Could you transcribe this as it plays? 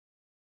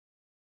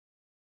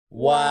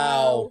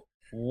Wow,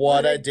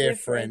 what a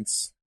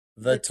difference.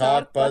 The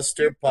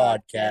Talkbuster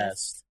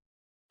Podcast.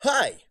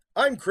 Hi,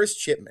 I'm Chris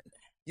Chipman.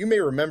 You may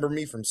remember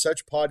me from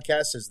such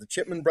podcasts as the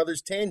Chipman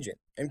Brothers Tangent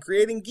and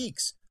Creating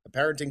Geeks, a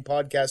parenting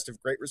podcast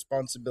of great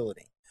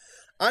responsibility.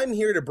 I'm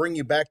here to bring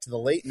you back to the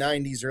late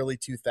 90s, early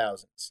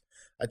 2000s,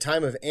 a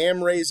time of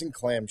Amrays and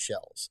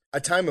clamshells,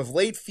 a time of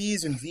late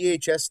fees and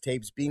VHS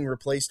tapes being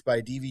replaced by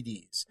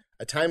DVDs,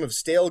 a time of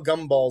stale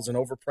gumballs and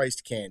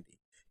overpriced candy.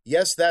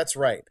 Yes, that's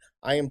right.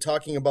 I am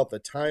talking about the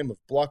time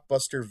of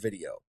Blockbuster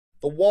Video,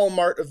 the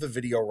Walmart of the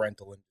video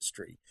rental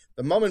industry,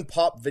 the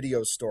mom-and-pop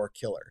video store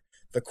killer,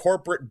 the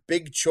corporate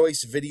big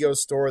choice video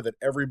store that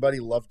everybody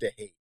loved to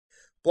hate.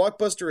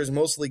 Blockbuster is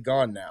mostly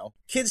gone now.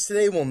 Kids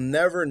today will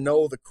never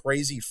know the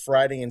crazy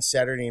Friday and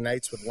Saturday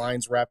nights with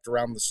lines wrapped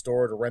around the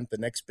store to rent the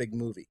next big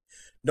movie.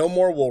 No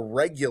more will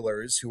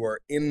regulars who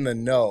are in the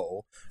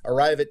know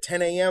arrive at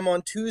 10 a.m.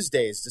 on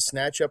Tuesdays to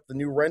snatch up the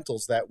new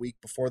rentals that week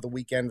before the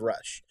weekend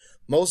rush.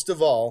 Most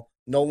of all,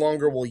 no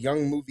longer will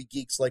young movie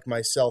geeks like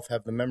myself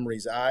have the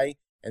memories I,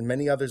 and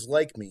many others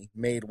like me,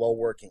 made while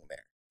working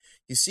there.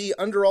 You see,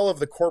 under all of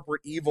the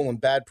corporate evil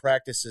and bad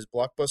practices,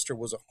 Blockbuster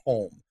was a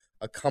home,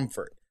 a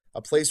comfort,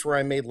 a place where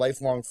I made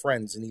lifelong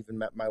friends and even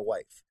met my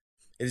wife.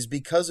 It is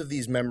because of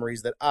these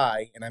memories that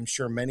I, and I'm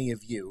sure many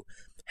of you,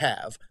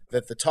 have,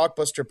 that the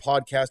Talkbuster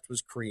podcast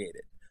was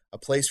created, a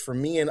place for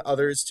me and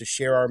others to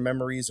share our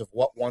memories of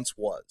what once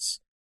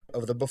was,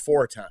 of the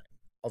before time,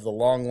 of the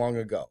long, long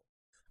ago.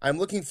 I'm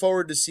looking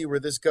forward to see where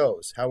this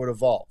goes, how it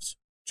evolves.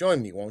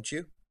 Join me, won't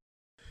you?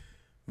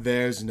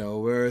 There's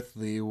no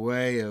earthly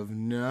way of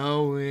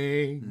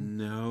knowing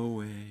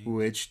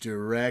which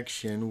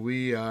direction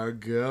we are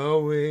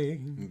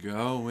going.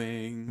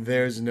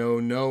 There's no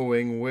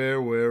knowing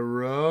where we're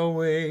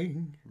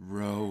rowing,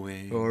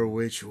 or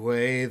which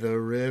way the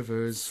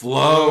river's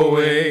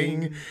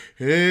flowing.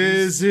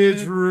 Is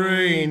it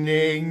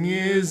raining?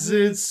 Is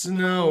it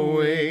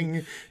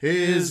snowing?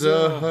 Is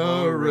a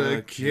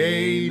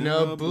hurricane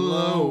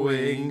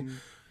a-blowing?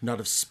 Not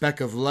a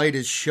speck of light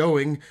is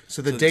showing,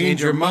 so the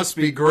danger must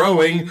be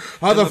growing.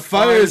 Are the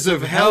fires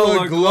of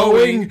hell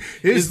a-glowing?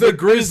 Is the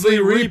grisly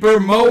reaper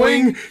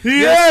mowing?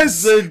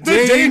 Yes, the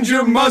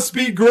danger must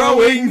be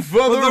growing,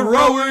 for the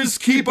rowers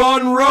keep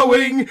on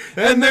rowing,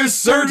 and they're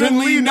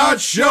certainly not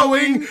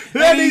showing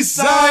any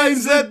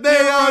signs that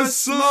they are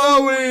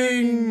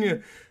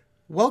slowing.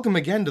 Welcome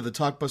again to the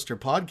Talkbuster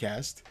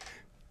Podcast.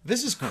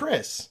 This is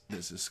Chris.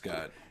 This is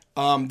Scott.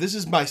 This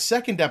is my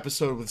second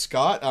episode with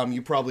Scott.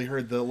 You probably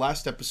heard the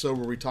last episode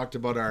where we talked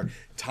about our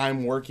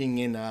time working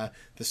in the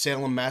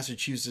Salem,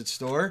 Massachusetts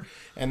store.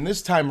 And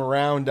this time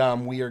around,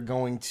 we are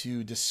going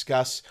to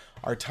discuss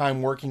our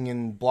time working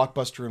in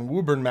Blockbuster in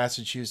Woburn,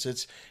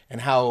 Massachusetts,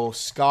 and how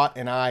Scott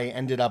and I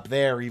ended up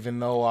there, even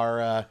though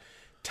our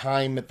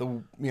time at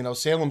the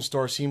Salem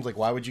store seems like,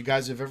 why would you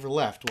guys have ever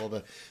left?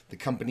 Well, the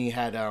company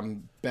had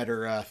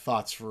better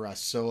thoughts for us.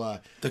 So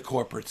the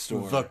corporate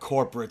store, the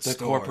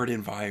corporate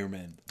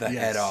environment, the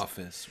head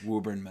office,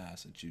 Woburn,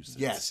 Massachusetts.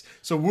 Yes.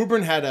 So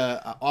Woburn had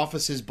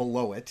offices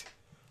below it,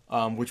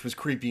 which was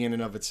creepy in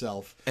and of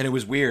itself. And it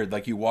was weird.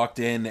 Like, you walked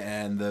in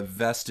and the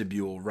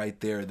vestibule right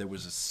there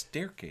was a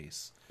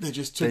staircase that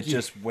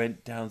just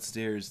went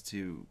downstairs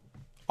to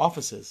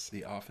offices,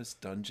 the office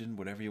dungeon,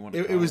 whatever you want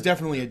to call it. It was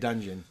definitely a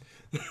dungeon.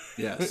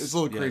 Yes. It's a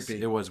little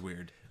creepy. It was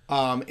weird.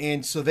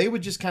 And so they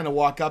would just kind of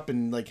walk up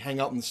and like hang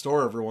out in the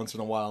store every once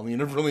in a while, and you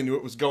never really knew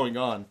what was going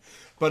on.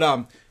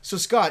 But so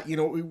Scott,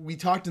 we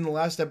talked in the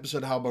last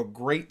episode how about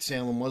great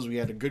Salem was. We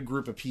had a good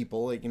group of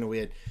people. Like, we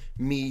had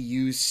me,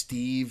 you,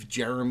 Steve,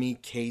 Jeremy,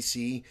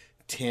 Casey,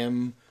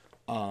 Tim,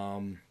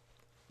 Paul.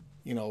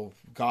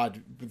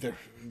 The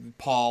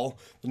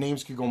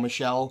names could go,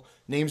 Michelle.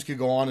 Names could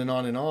go on and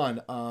on and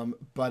on.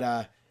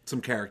 But some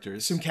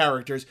characters.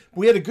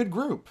 We had a good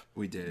group.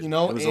 We did. It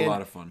was a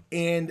lot of fun.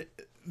 And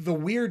the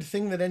weird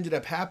thing that ended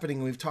up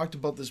happening, we've talked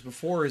about this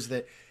before, is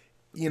that,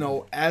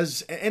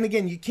 and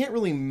again, you can't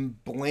really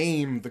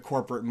blame the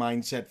corporate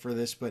mindset for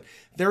this, but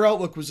their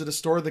outlook was at a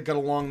store that got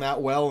along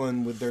that well,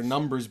 and with their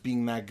numbers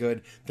being that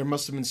good, there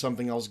must have been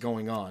something else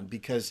going on,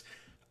 because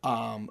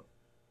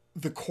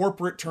the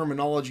corporate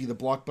terminology the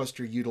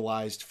Blockbuster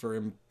utilized for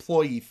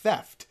employee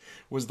theft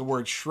was the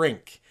word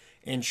shrink.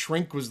 And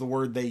shrink was the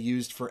word they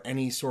used for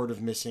any sort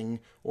of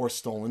missing or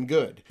stolen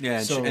good.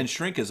 Yeah, and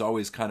shrink has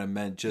always kind of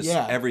meant just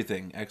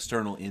everything,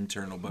 external,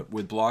 internal. But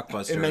with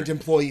Blockbuster, it meant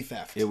employee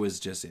theft. It was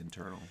just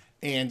internal.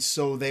 And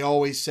so they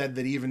always said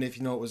that even if,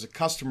 it was a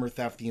customer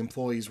theft, the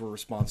employees were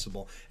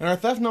responsible. And our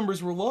theft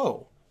numbers were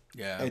low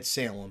at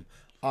Salem.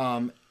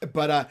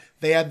 But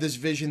they had this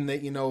vision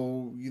that,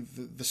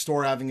 the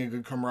store having a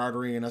good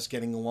camaraderie and us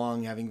getting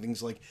along, having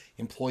things like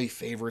employee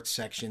favorite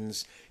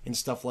sections and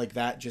stuff like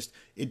that. Just,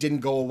 it didn't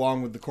go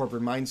along with the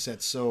corporate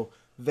mindset. So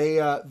they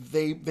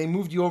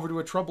moved you over to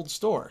a troubled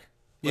store.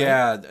 Right?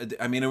 Yeah.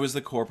 I mean, it was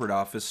the corporate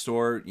office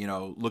store,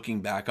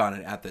 looking back on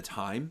it at the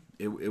time,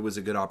 it was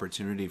a good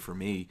opportunity for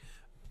me,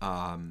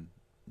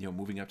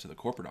 moving up to the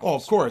corporate office. Oh,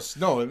 of course.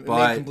 No, it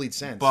made complete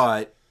sense.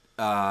 But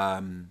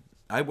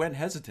I went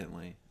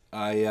hesitantly.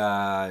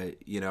 I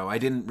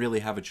didn't really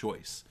have a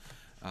choice.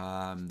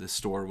 The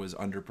store was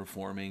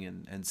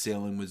underperforming, and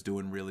Salem was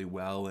doing really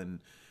well, and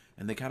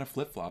they kind of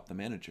flip-flopped the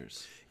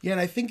managers. Yeah,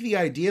 and I think the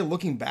idea,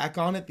 looking back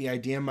on it, the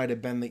idea might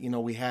have been that,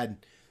 we had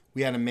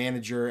a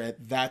manager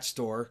at that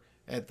store,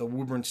 at the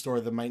Woburn store,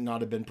 that might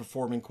not have been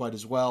performing quite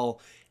as well,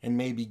 and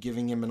maybe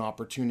giving him an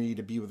opportunity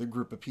to be with a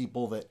group of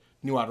people that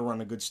knew how to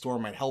run a good store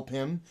might help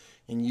him,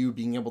 and you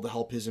being able to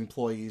help his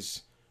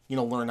employees,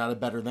 learn how to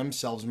better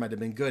themselves might have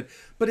been good.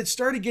 But it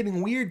started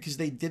getting weird because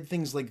they did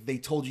things like they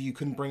told you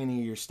couldn't bring any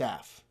of your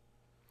staff.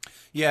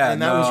 Yeah,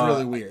 and that was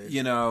really weird.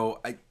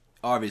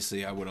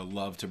 Obviously I would have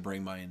loved to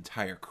bring my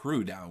entire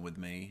crew down with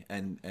me,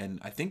 and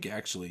I think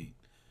actually,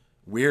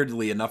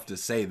 weirdly enough to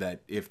say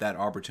that if that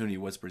opportunity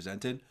was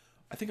presented,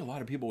 I think a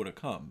lot of people would have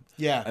come.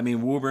 Yeah. I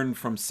mean, Woburn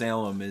from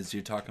Salem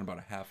you're talking about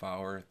a half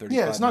hour, 35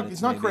 Yeah, it's not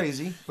minutes, not maybe.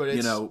 crazy, but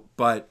it's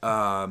but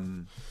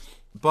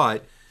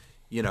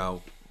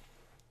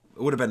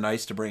it would have been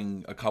nice to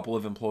bring a couple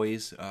of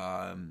employees.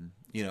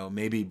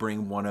 Maybe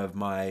bring one of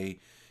my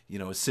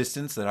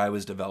assistants that I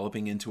was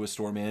developing into a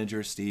store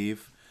manager,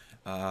 Steve.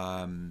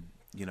 I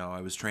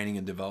was training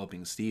and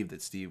developing Steve,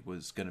 that Steve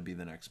was going to be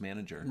the next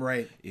manager.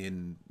 Right.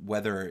 In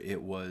whether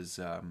it was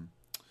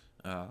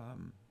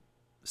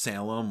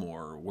Salem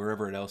or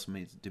wherever it else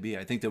may to be.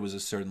 I think there was a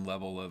certain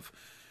level of,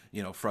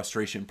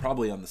 frustration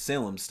probably on the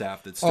Salem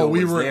staff that still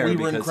we was were there. We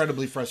were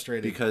incredibly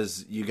frustrated.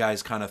 Because you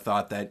guys kind of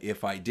thought that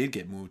if I did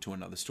get moved to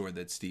another store,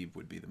 that Steve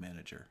would be the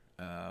manager.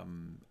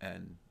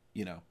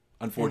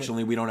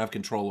 Unfortunately, we don't have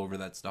control over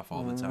that stuff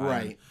all the time.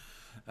 Right.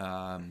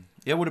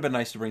 It would have been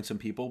nice to bring some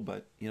people,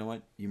 but you know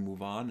what? You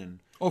move on, and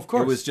of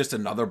course, it was just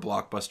another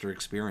blockbuster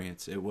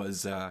experience. It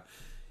was a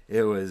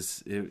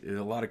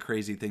lot of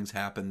crazy things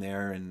happened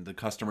there, and the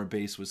customer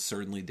base was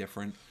certainly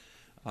different.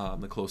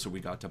 The closer we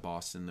got to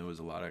Boston, there was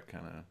a lot of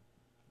kind of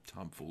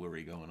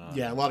tomfoolery going on.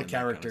 Yeah, a lot of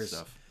characters.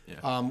 Kind of stuff.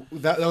 Yeah.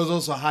 That was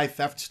also a high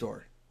theft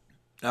store.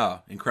 Oh,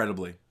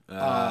 incredibly.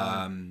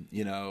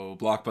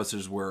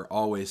 Blockbusters were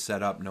always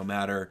set up no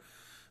matter.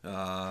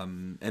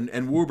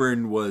 And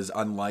Woburn was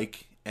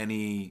unlike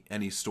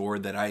any store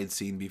that I had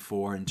seen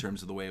before in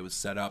terms of the way it was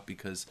set up,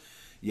 because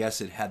yes,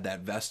 it had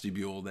that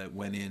vestibule that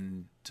went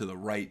in to the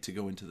right to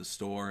go into the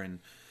store and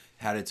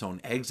had its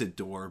own exit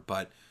door,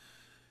 but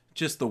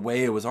just the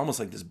way it was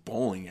almost like this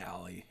bowling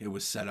alley it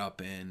was set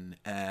up in,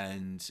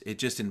 and it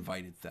just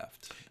invited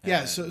theft.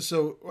 Yeah,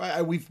 so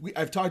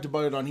I've talked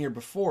about it on here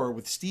before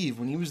with Steve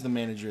when he was the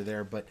manager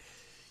there, but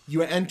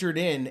you entered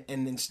in,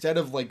 and instead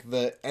of like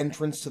the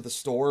entrance to the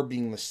store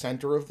being the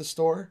center of the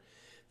store,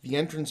 the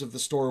entrance of the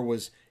store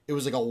was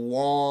like a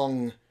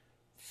long,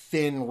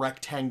 thin,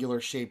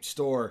 rectangular shaped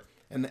store,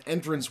 and the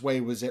entranceway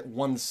was at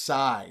one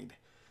side.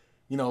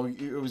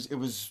 It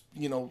was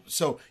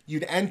so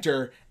you'd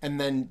enter, and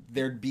then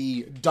there'd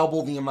be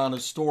double the amount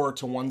of store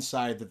to one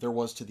side that there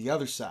was to the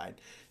other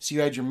side. So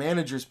you had your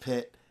manager's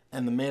pit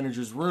and the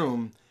manager's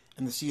room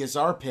and the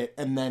CSR pit,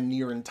 and then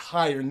your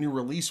entire new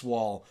release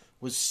wall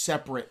was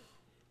separate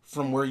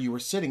from where you were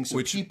sitting. So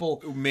which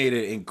people made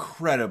it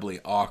incredibly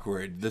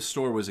awkward. The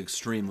store was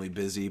extremely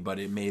busy, but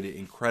it made it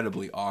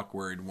incredibly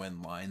awkward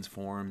when lines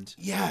formed.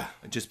 Yeah.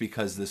 Just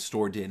because the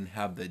store didn't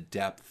have the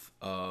depth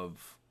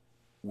of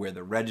where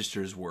the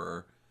registers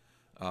were.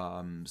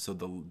 So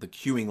the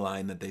queuing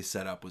line that they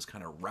set up was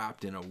kind of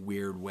wrapped in a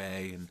weird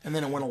way, and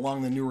then it went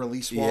along the new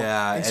release wall.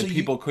 Yeah, and so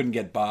people couldn't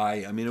get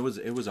by. I mean,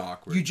 it was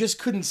awkward. You just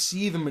couldn't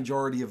see the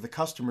majority of the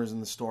customers in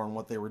the store and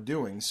what they were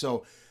doing.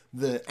 So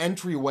the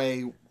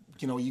entryway,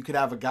 you could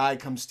have a guy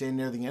come stand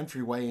near the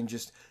entryway and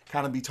just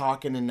kind of be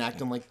talking and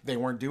acting like they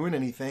weren't doing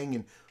anything,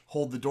 and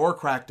hold the door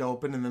cracked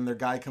open, and then their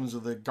guy comes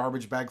with a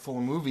garbage bag full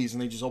of movies,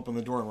 and they just open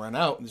the door and run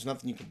out, and there's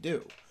nothing you can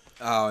do.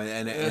 Oh,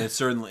 and it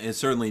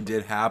certainly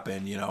did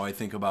happen. I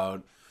think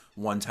about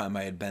one time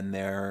I had been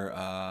there,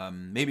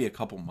 maybe a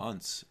couple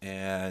months,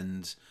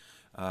 and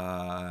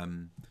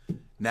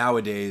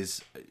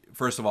nowadays,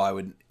 first of all, I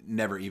would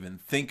never even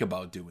think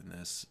about doing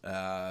this.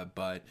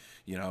 But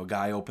a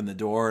guy opened the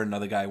door,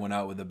 another guy went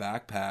out with a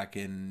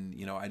backpack, and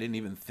I didn't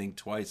even think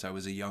twice. I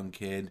was a young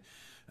kid.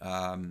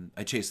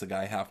 I chased the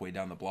guy halfway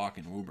down the block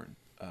in Woburn.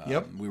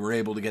 Yep. We were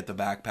able to get the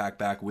backpack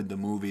back with the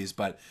movies,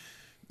 but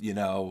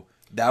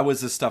that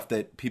was the stuff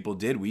that people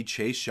did. We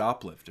chased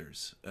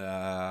shoplifters.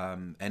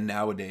 And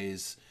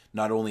nowadays,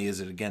 not only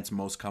is it against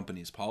most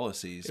companies'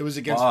 policies, it was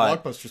against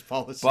Blockbuster's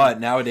policy. But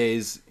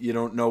nowadays, you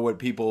don't know what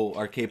people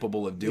are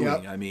capable of doing.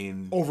 Yep. I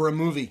mean, over a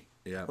movie.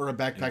 Yeah, or a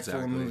backpack full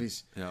of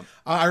movies. Yeah.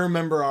 I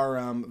remember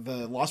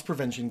the loss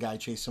prevention guy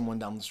chased someone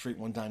down the street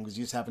one time because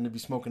he just happened to be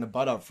smoking a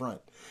butt out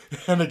front.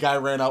 And the guy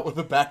ran out with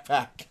a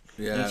backpack.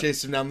 Yeah. And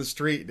chased him down the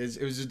street.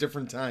 It was a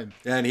different time.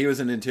 Yeah, and he was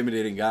an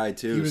intimidating guy,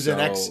 too. He was an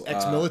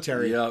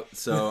ex-military. Yep,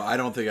 so I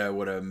don't think I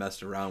would have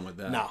messed around with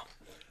that. No.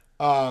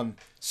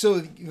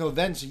 So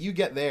you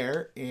get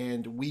there,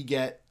 and we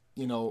get,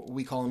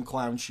 we call him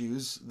Clown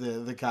Shoes,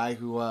 the guy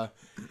who was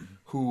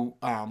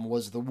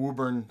the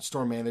Woburn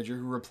store manager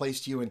who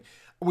replaced you. And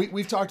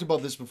we've talked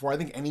about this before. I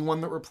think anyone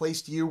that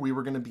replaced you, we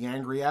were going to be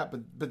angry at,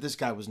 but this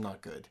guy was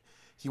not good.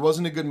 He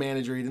wasn't a good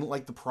manager. He didn't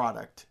like the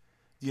product.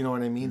 You know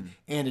what I mean?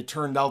 And it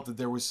turned out that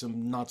there was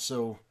some not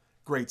so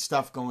great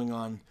stuff going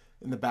on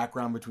in the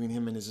background between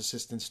him and his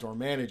assistant store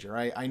manager.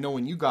 I know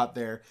when you got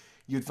there,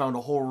 you'd found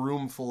a whole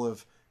room full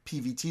of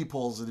PVT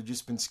poles that had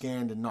just been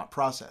scanned and not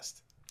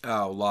processed.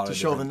 Oh, a lot to of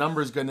show the different-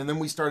 numbers good. And then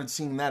we started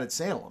seeing that at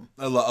Salem.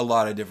 a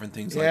lot of different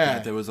things like Yeah.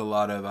 that. There was a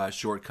lot of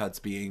shortcuts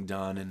being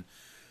done, and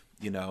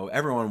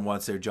everyone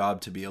wants their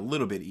job to be a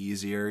little bit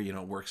easier.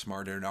 Work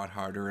smarter, not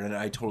harder. And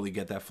I totally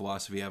get that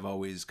philosophy. I've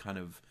always kind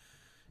of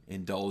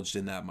indulged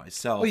in that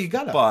myself. Well, you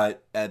gotta.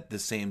 But at the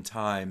same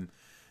time,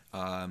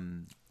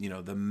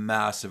 the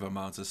massive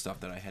amounts of stuff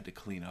that I had to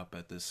clean up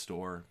at this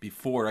store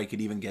before I could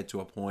even get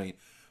to a point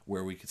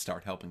where we could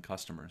start helping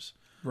customers.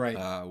 Right.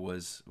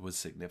 Was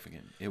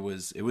significant. It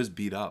was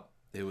beat up.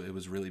 It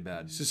was really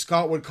bad. So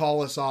Scott would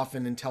call us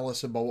often and tell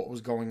us about what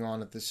was going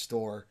on at this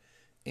store,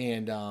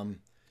 and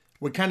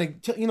would kind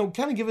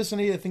of give us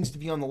any of the things to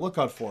be on the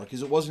lookout for,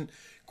 because it wasn't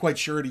quite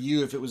sure to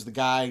you if it was the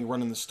guy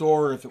running the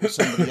store, or if it was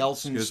somebody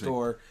else in the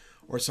store,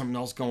 or something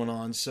else going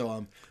on.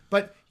 So,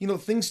 but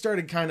things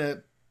started kind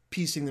of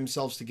piecing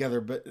themselves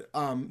together. But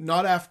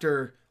not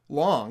after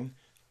long,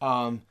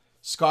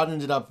 Scott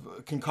ended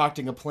up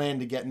concocting a plan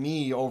to get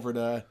me over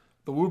to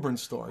the Woburn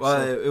store.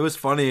 Well, it was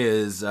funny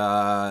is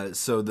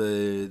so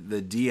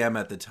the DM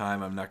at the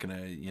time, I'm not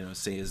gonna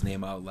say his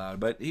name out loud,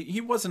 but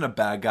he wasn't a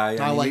bad guy.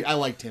 I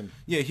liked him.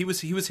 Yeah, he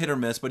was hit or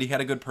miss, but he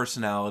had a good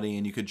personality,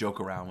 and you could joke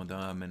around with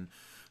him. And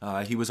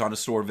he was on a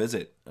store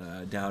visit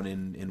down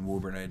in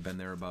Woburn. I had been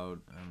there about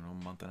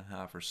a month and a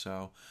half or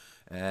so,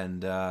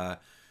 and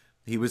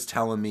he was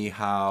telling me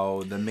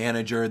how the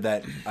manager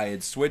that I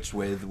had switched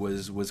with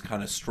was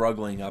kind of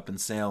struggling up in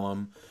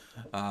Salem,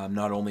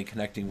 not only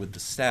connecting with the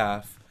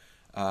staff.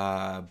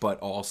 But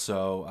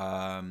also,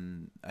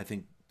 I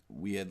think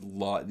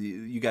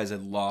you guys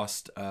had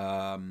lost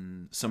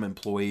some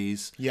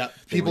employees. Yeah,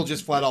 people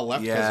just flat out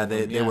left. Yeah,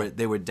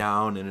 they were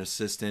down an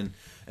assistant,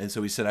 and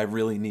so he said, "I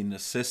really need an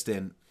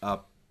assistant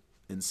up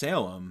in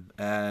Salem."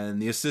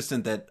 And the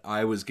assistant that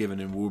I was given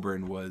in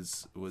Woburn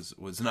was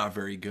not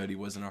very good. He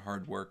wasn't a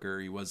hard worker.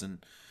 He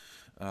wasn't.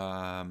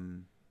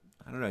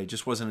 I don't know. He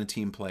just wasn't a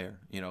team player,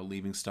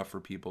 leaving stuff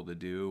for people to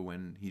do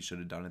when he should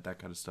have done it, that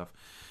kind of stuff.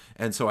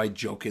 And so I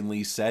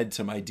jokingly said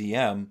to my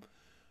DM,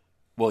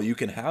 well, you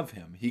can have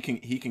him. He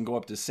can go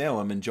up to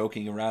Salem, and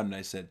joking around. And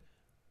I said,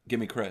 give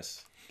me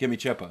Chris, give me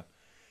Chippa.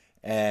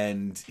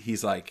 And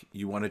he's like,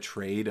 you want to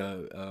trade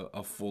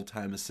a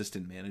full-time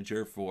assistant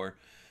manager for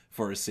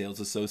a sales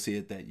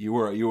associate that you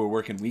were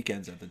working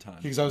weekends at the time?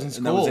 Because I was in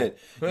school. And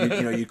that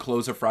was it. You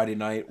close a Friday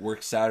night,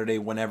 work Saturday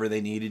whenever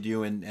they needed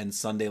you, and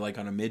Sunday like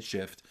on a mid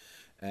shift.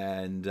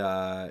 And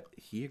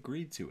he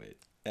agreed to it,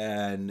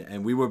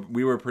 and we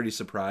were pretty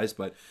surprised.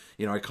 But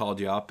I called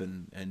you up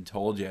and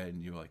told you,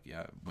 and you were like,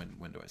 yeah,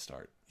 when do I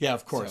start? Yeah,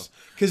 of course.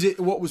 Because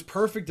what was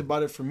perfect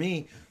about it for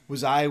me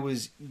was I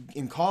was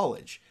in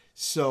college,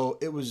 so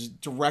it was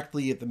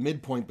directly at the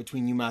midpoint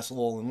between UMass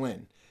Lowell and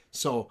Lynn.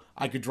 So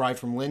I could drive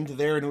from Lynn to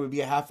there and it would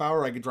be a half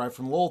hour. I could drive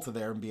from Lowell to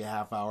there and be a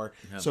half hour.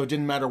 Yeah. So it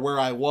didn't matter where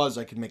I was,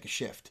 I could make a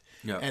shift.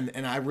 Yeah.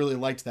 And I really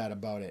liked that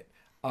about it.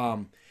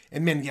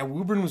 And man, yeah,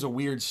 Woburn was a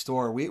weird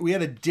store. We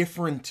had a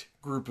different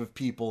group of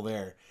people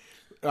there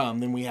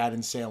than we had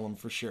in Salem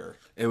for sure.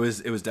 It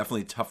was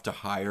definitely tough to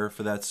hire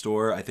for that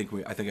store. I think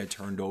I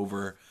turned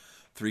over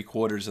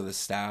 3/4 of the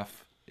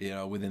staff,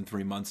 within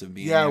 3 months of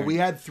being there. Yeah, we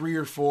had 3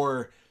 or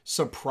 4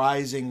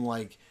 surprising,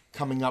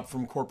 coming up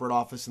from corporate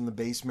office in the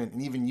basement,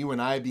 and even you and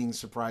I being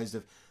surprised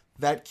if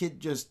that kid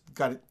just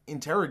got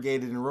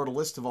interrogated and wrote a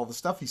list of all the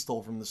stuff he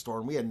stole from the store,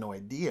 and we had no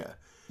idea.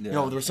 Yeah.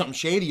 There was something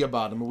shady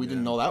about him, but we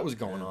didn't know that was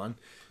going on.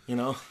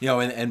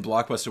 And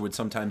Blockbuster would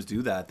sometimes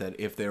do that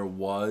if there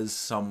was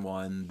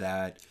someone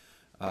that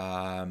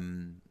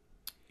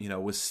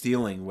was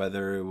stealing,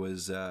 whether it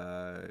was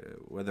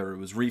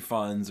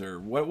refunds or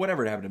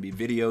whatever it happened to be,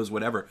 videos,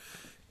 whatever,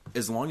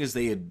 as long as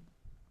they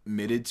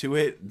admitted to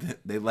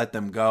it, they let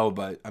them go.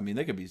 But I mean,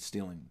 they could be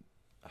stealing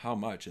how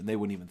much, and they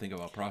wouldn't even think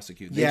about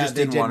prosecuting. They just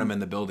didn't want him in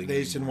the building.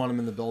 They just didn't want him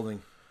in the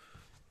building.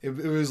 It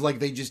was like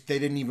they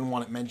didn't even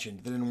want it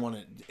mentioned. They didn't want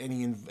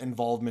any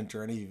involvement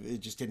or any.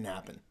 It just didn't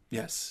happen.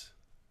 Yes.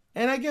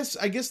 And I guess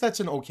that's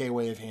an okay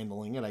way of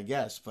handling it, I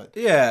guess. But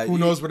yeah, who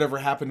knows whatever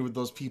happened with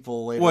those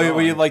people later on.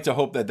 Well, you'd like to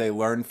hope that they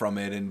learned from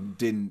it and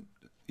didn't,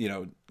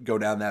 go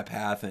down that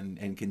path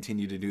and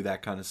continue to do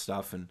that kind of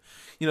stuff. And,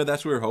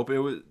 that's what we were hoping. It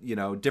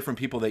was, different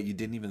people that you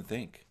didn't even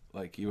think.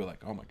 Like, you were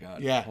like, oh my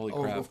God, yeah, holy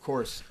crap. Of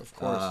course.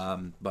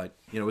 But,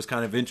 it was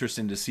kind of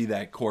interesting to see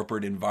that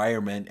corporate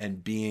environment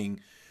and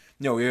being...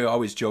 we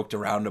always joked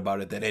around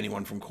about it that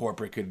anyone from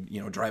corporate could,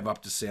 drive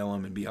up to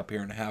Salem and be up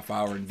here in a half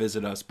hour and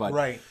visit us. But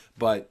right.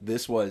 But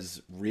this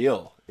was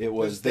real. It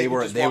was they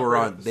were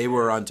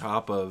on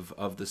top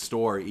of the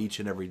store each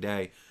and every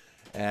day,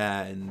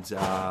 and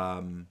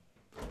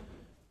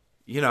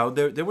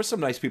there were some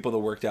nice people that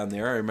worked down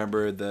there. I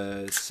remember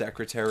the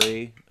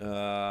secretary.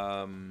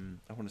 I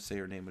want to say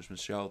her name was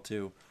Michelle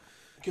too.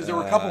 Because there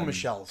were a couple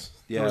Michelles.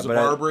 Yeah, there was a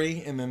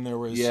Barbary, and then there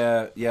was...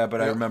 Yeah,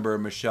 but I remember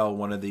Michelle,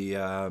 one of the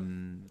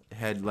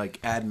had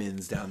like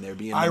admins down there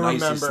being the I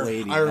nicest remember.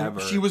 lady ever.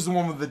 She was the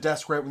one with the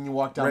desk right when you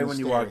walked down. right the when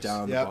stairs. you walk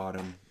down Yep. the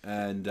bottom,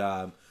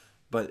 and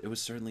but it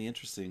was certainly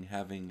interesting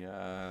having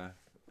them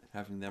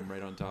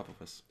right on top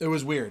of us. It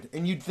was weird,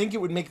 and you'd think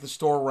it would make the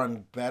store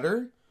run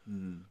better,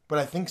 but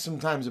I think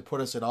sometimes it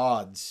put us at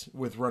odds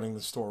with running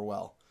the store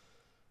well.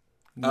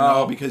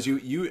 Oh, because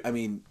I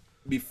mean,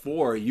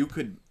 before you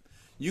could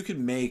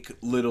make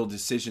little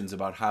decisions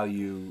about how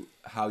you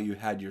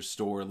had your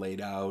store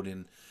laid out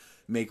and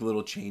make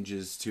little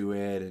changes to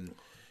it, and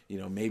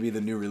maybe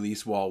the new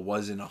release wall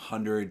wasn't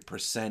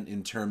 100%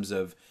 in terms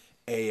of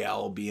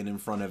AL being in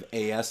front of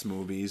AS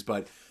movies,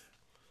 but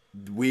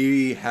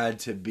we had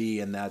to be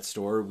in that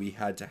store. We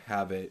had to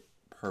have it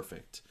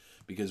perfect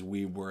because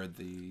we were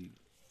the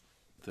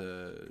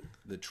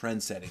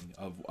trend setting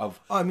of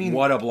I mean,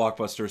 what a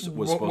Blockbuster was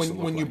supposed to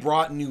look when you like.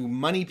 brought new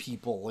money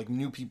people, like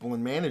new people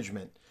in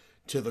management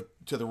to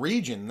the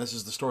region, this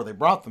is the store they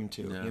brought them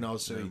to.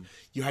 So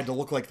you had to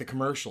look like the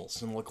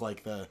commercials and look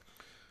like the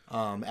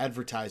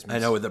advertisements. I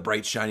know, with the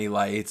bright shiny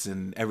lights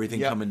and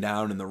everything Yep. coming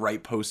down and the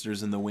right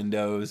posters in the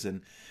windows,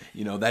 and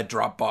that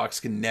drop box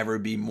can never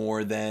be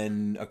more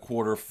than a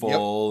quarter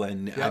full.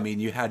 And I mean,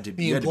 you had to.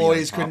 The you had to be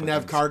employees on top couldn't of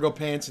have things. cargo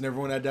pants, and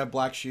everyone had to have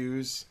black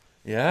shoes.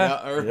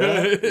 Yeah.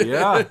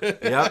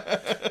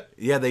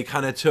 They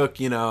kind of took,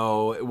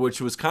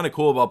 which was kind of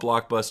cool about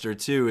Blockbuster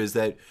too, is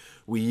that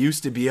we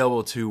used to be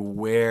able to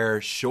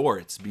wear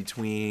shorts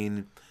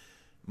between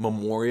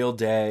Memorial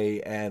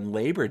Day and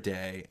Labor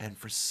Day, and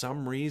for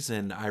some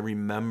reason I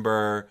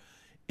remember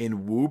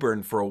in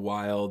Woburn for a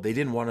while they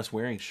didn't want us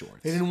wearing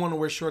shorts. They didn't want to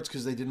wear shorts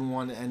because they didn't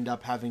want to end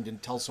up having to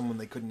tell someone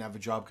they couldn't have a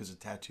job because of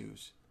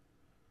tattoos.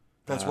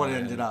 That's what it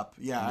ended up.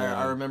 Yeah,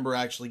 I remember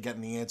actually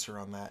getting the answer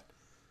on that.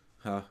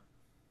 Huh.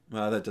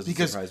 Well, that doesn't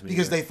surprise me.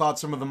 Because either. they thought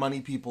some of the money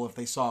people, if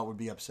they saw it, would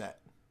be upset.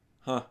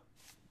 Huh.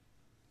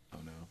 Oh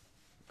no.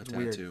 A tattoo.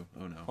 Weird.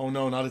 Oh no. Oh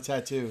no, not a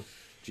tattoo.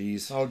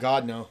 Jeez. Oh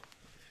God, no.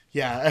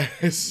 Yeah,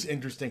 it's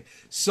interesting.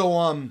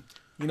 So,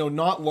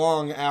 not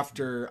long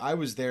after I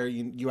was there,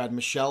 you had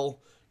Michelle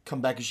come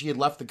back, because she had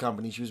left the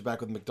company. She was back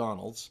with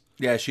McDonald's.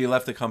 Yeah, she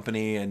left the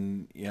company,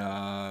 and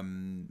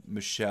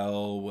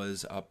Michelle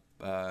was up.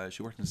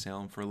 She worked in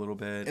Salem for a little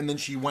bit. And then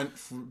she went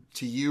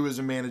to you as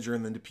a manager,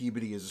 and then to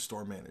Peabody as a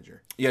store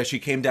manager. Yeah, she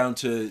came down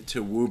to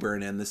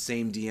Woburn, and the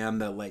same DM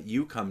that let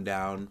you come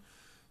down.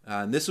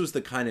 And this was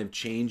the kind of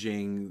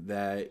changing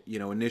that,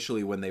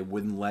 initially when they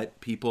wouldn't let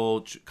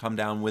people come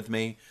down with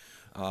me,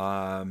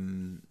 I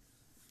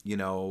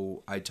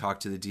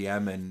talked to the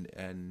DM,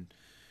 and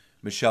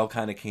Michelle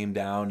kind of came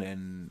down,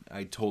 and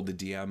I told the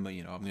DM,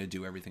 I'm going to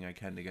do everything I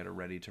can to get her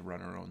ready to run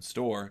her own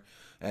store.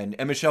 And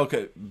Michelle,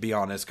 could be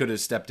honest, could have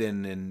stepped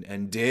in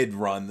and did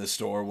run the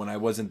store when I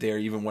wasn't there,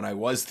 even when I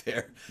was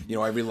there.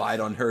 I relied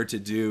on her to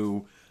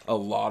do a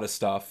lot of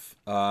stuff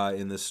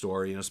in the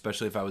store,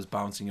 especially if I was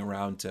bouncing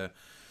around to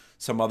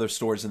some other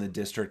stores in the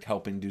district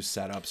helping do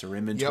setups or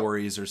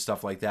inventories or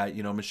stuff like that.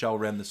 Michelle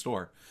ran the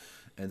store.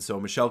 And so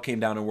Michelle came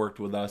down and worked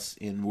with us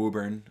in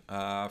Woburn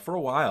for a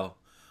while.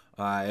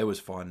 It was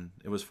fun.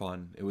 It was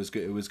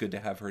good. It was good to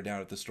have her down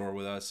at the store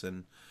with us,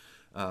 and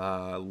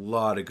a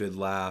lot of good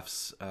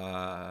laughs.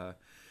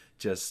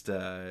 Just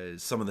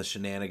some of the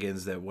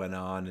shenanigans that went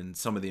on, and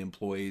some of the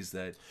employees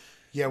that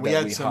we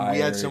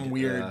had some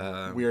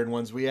weird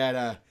ones. We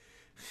had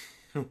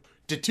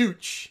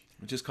Datooch.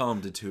 We just call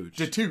him Datooch.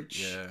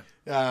 Datooch.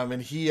 Yeah.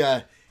 And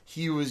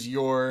he was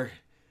your.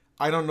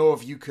 I don't know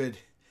if you could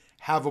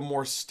have a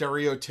more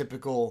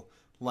stereotypical,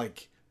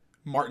 like,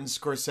 Martin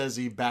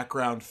Scorsese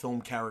background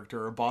film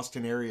character or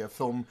Boston area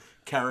film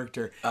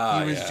character.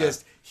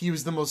 He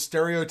was the most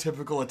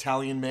stereotypical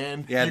Italian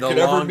man you could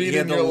ever meet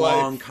in your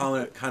life.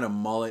 Kind of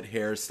mullet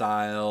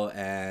hairstyle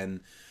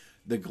and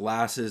the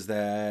glasses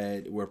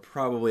that were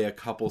probably a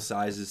couple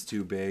sizes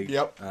too big.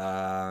 Yep.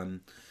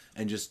 And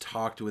just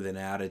talked with an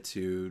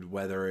attitude,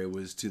 whether it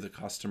was to the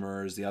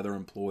customers, the other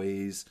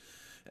employees.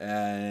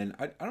 And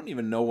I don't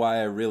even know why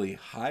I really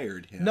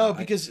hired him. No,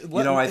 because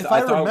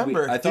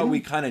I thought we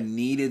kind of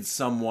needed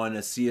someone, a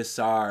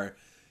CSR,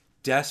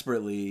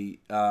 desperately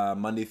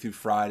Monday through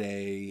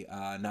Friday,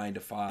 9 to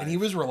 5. And he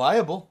was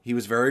reliable. He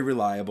was very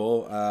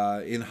reliable.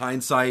 In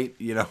hindsight,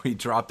 he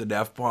dropped an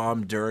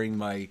F-bomb during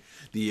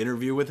the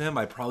interview with him.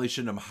 I probably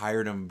shouldn't have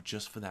hired him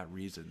just for that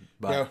reason.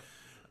 But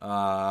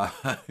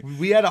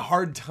we had a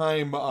hard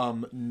time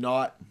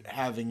not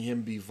having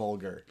him be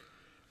vulgar.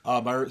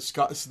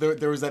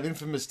 There was that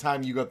infamous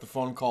time you got the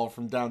phone call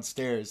from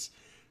downstairs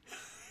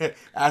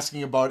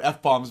asking about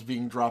F-bombs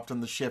being dropped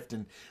on the shift,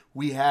 and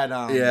we had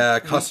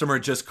a customer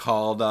just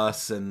called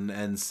us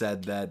and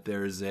said that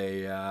there's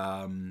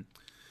said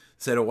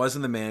it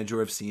wasn't the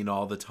manager I've seen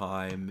all the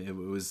time. It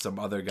was some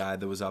other guy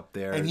that was up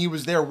there, and he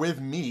was there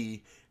with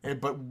me,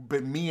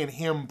 but me and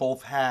him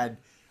both had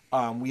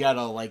we had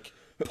a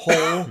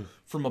pull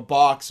from a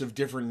box of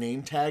different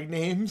name tag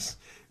names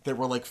that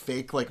were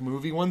fake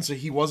movie ones, so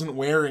he wasn't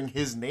wearing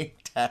his name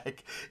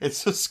tag. And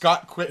so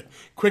Scott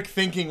quick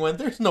thinking went,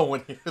 there's no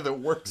one here that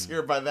works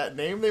here by that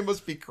name. They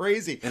must be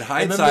crazy. In and then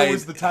hindsight, there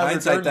was the Tyler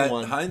Durden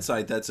one.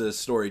 hindsight, that's a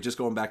story. Just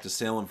going back to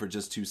Salem for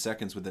just 2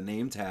 seconds with the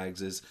name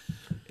tags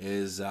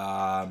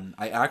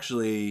I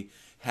actually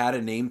had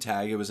a name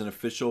tag. It was an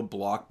official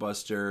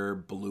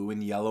Blockbuster blue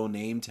and yellow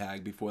name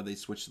tag before they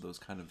switched to those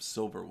kind of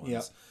silver ones.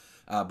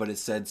 Yep. But it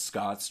said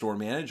Scott Store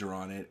Manager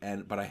on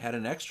it, but I had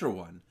an extra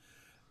one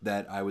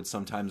that I would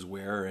sometimes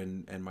wear,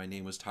 and my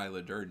name was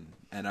Tyler Durden.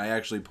 And I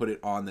actually put it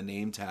on the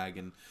name tag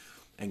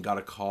and got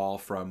a call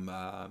from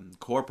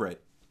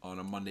corporate on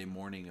a Monday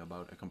morning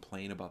about a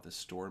complaint about the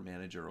store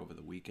manager over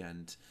the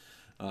weekend.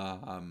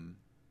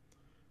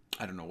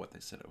 I don't know what they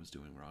said I was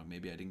doing wrong.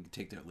 Maybe I didn't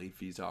take their late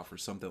fees off or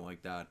something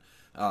like that.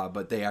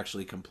 But they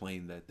actually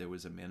complained that there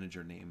was a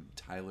manager named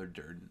Tyler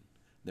Durden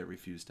that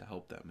refused to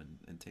help them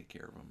and take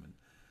care of them. And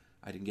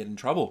I didn't get in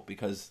trouble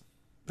because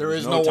there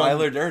is no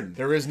Tyler Durden.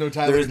 There is no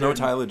Tyler. There is no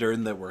Tyler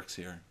Durden that works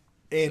here.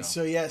 And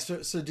so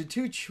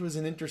Datuch was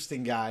an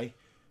interesting guy.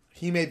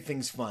 He made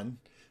things fun,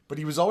 but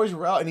he was always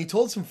around, and he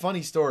told some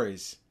funny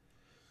stories.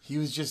 He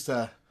was just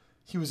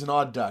he was an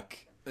odd duck.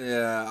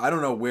 Yeah, I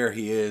don't know where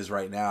he is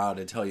right now,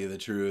 to tell you the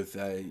truth.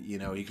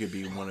 He could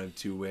be one of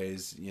two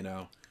ways.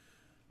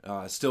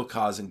 Still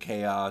causing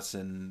chaos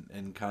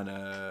and kind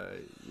of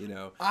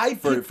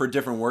for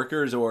different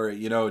workers, or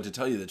to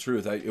tell you the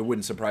truth, it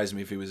wouldn't surprise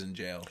me if he was in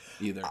jail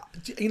either.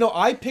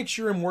 I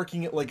picture him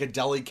working at like a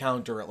deli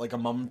counter at like a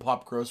mom and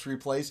pop grocery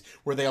place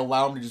where they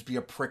allow him to just be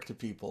a prick to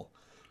people.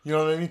 You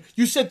know what I mean?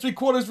 You said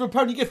 3/4 of a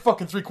pound, you get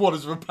fucking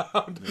 3/4 of a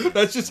pound. Yeah.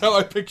 That's just how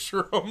I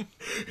picture him.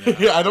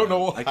 Yeah, I don't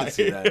know why. I can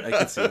see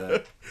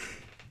that.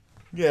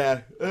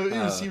 Yeah,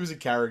 he was a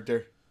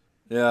character.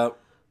 Yeah.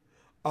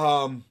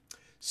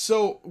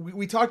 So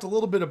we talked a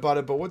little bit about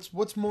it, but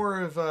what's more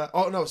of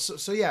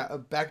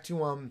back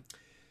to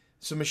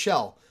so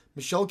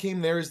Michelle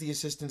came there as the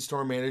assistant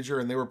store manager,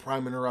 and they were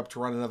priming her up to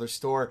run another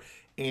store,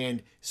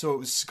 and so it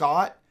was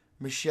Scott,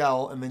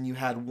 Michelle, and then you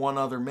had one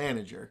other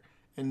manager.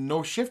 And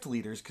no shift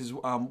leaders, because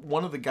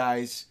one of the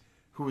guys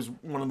who was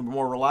one of the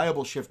more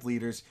reliable shift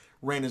leaders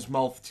ran his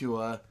mouth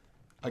to a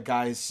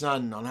guy's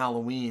son on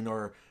Halloween.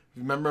 Or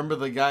remember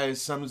the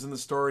guy's son was in the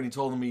store and he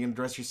told him, "You can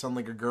dress your son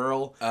like a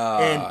girl."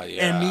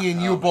 And me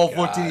and you both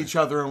looked at each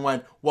other and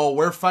went, "Well,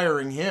 we're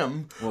firing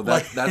him." Well,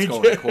 that's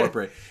going to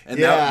corporate,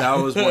 and that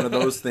was one of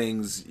those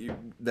things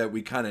that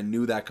we kind of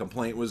knew that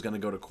complaint was going to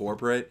go to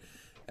corporate,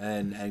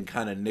 and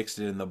kind of nixed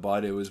it in the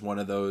bud. It was one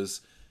of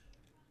those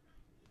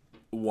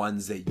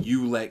ones that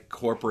you let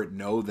corporate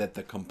know that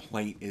the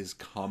complaint is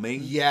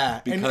coming.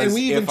 Yeah, because and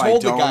we even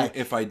told the guy.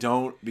 If I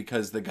don't,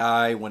 because the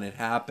guy, when it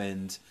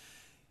happened,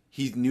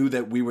 he knew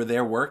that we were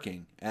there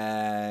working,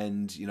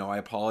 and I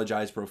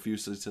apologized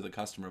profusely to the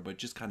customer, but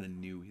just kind of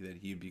knew that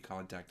he'd be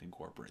contacting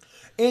corporate.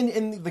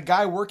 And the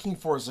guy working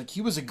for us, like, he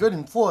was a good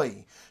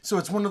employee, so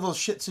it's one of those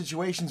shit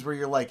situations where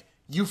you're like,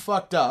 you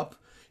fucked up.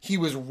 He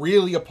was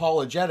really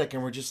apologetic,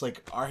 and we're just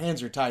like, our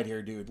hands are tied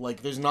here, dude.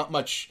 Like, there's not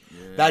much.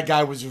 Yeah. That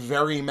guy was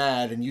very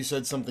mad, and you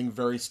said something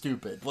very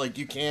stupid. Like,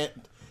 you can't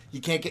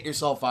get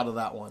yourself out of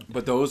that one.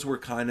 But those were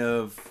kind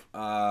of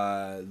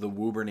the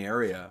Woburn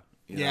area.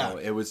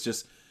 It was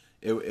just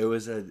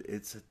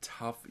it's a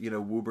tough.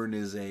 Woburn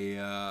is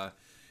a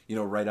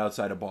right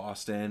outside of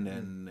Boston,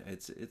 and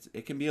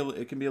it can be a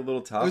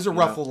little tough. It was a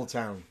rough little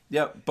town.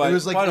 Yeah, but it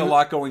was quite a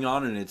lot going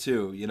on in it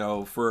too.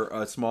 For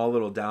a small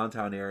little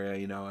downtown area,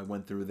 I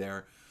went through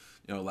there.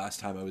 Last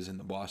time I was in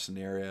the Boston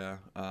area,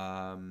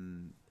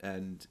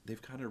 and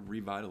they've kind of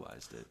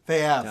revitalized it.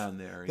 They have down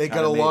there. They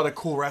got a lot of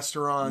cool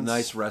restaurants,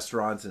 nice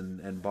restaurants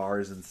and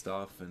bars and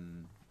stuff,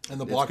 and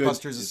the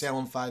Blockbuster's a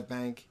Salem 5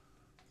 bank.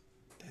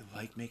 They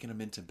like making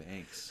them into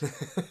banks.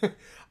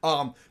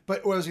 But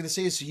what I was going to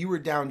say is, so you were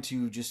down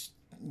to just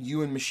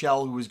you and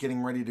Michelle, who was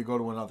getting ready to go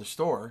to another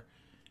store,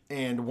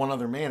 and one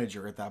other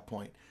manager at that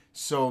point.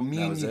 So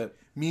me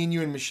and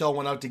you and Michelle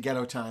went out to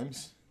Ghetto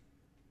Times.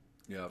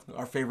 Yeah,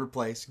 our favorite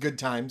place, Good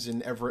Times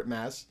in Everett,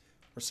 Mass,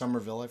 or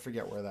Somerville. I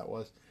forget where that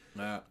was.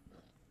 Yeah,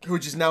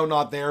 which is now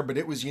not there, but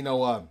it was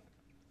a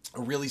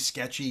really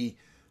sketchy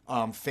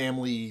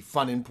family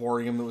fun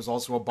emporium that was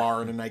also a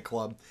bar and a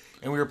nightclub.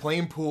 And we were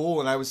playing pool,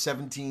 and I was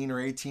 17 or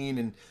 18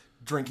 and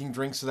drinking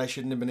drinks that I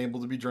shouldn't have been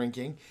able to be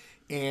drinking.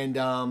 And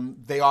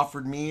they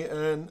offered me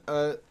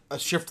a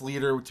shift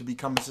leader to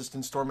become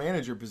assistant store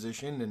manager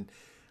position. And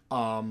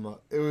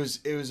it was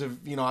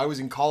I was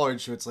in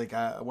college, so it's like,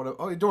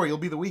 Dory, you'll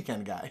be the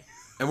weekend guy.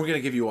 And we're going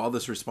to give you all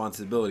this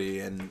responsibility,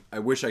 and I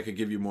wish I could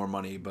give you more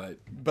money, but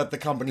the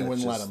company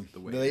wouldn't let them.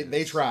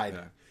 They tried,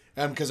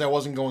 because I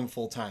wasn't going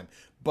full time.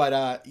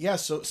 But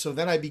so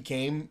then I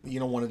became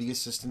one of the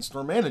assistant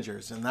store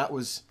managers, and that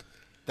was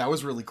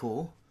really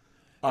cool.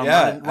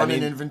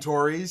 Running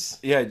inventories.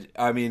 Yeah,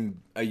 I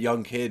mean, a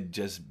young kid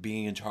just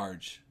being in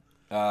charge.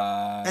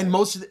 And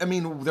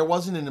there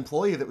wasn't an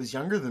employee that was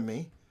younger than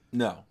me.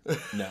 No,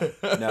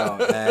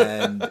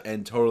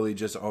 and totally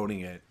just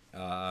owning it,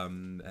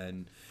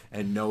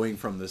 and knowing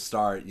from the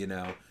start, we've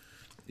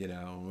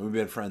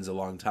been friends a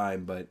long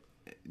time, but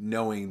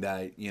knowing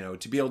that,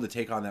 to be able to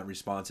take on that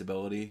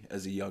responsibility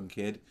as a young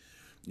kid,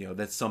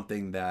 that's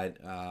something that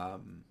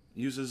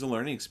uses a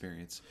learning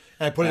experience.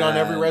 And I put it on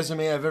every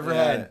resume I've ever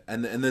had.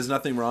 And there's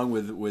nothing wrong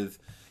with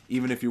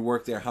even if you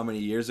worked there how many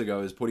years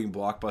ago, is putting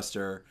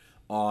Blockbuster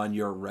on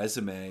your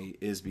resume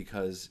is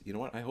because, you know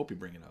what, I hope you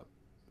bring it up.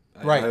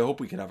 Right. I hope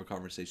we can have a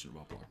conversation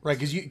about Blockbuster. Right,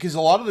 because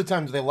a lot of the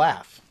times they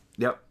laugh.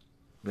 Yep.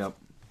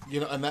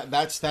 And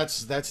that's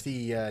the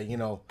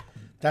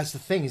that's the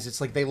thing, is it's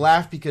like they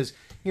laugh because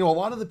a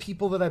lot of the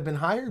people that I've been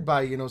hired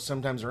by,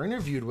 sometimes are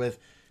interviewed with,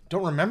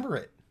 don't remember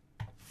it.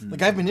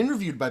 Like, I've been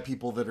interviewed by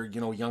people that are,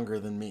 younger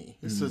than me.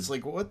 So it's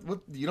like, what,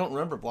 you don't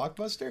remember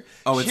Blockbuster?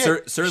 Oh, it's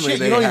certainly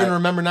they you don't had, even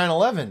remember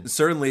 9/11.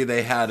 Certainly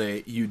they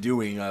had you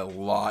doing a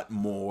lot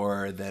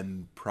more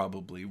than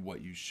probably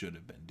what you should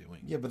have been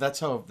doing. Yeah, but that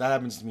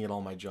happens to me at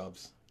all my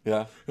jobs.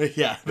 Yeah?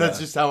 Yeah, that's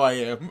just how I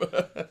am.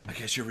 I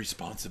guess you're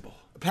responsible.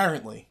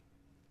 Apparently.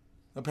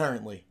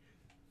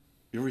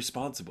 You're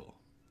responsible.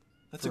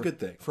 That's a good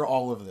thing. For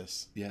all of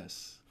this.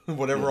 Yes.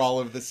 Whatever all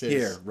of this is.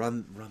 Here,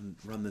 run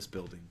this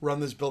building. Run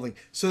this building.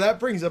 So that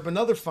brings up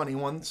another funny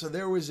one. So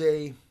there was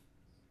a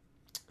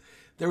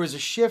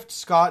shift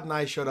Scott and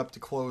I showed up to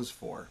close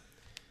for.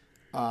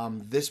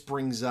 This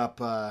brings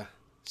up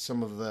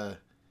some of the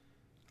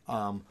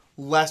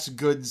less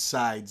good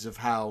sides of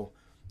how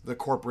the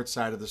corporate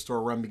side of the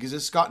store run. Because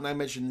as Scott and I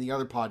mentioned in the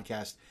other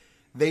podcast,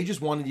 they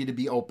just wanted you to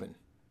be open.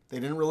 They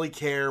didn't really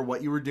care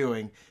what you were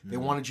doing. They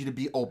wanted you to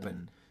be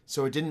open.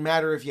 So it didn't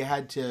matter if you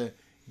had to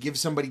give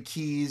somebody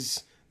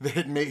keys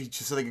that made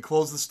so they could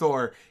close the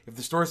store. If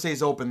the store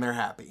stays open, they're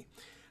happy.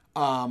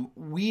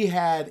 We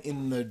had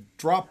in the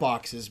drop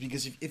boxes,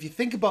 because if you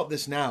think about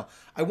this now,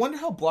 I wonder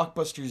how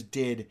Blockbusters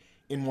did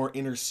in more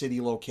inner city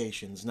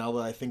locations now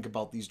that I think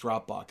about these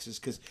drop boxes.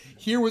 Because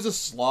here was a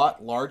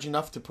slot large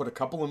enough to put a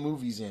couple of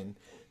movies in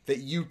that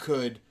you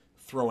could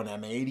throw an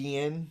M80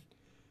 in.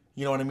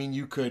 You know what I mean?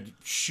 You could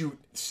shoot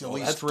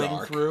silly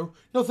string through.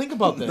 No, think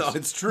about this. No,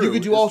 it's true. You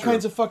could do all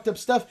kinds of fucked up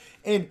stuff.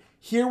 And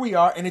here we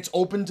are, and it's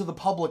open to the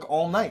public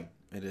all night.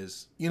 It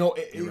is. You're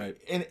right.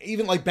 And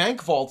even like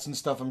bank vaults and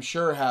stuff, I'm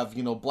sure have,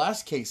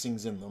 blast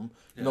casings in them.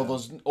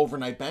 Those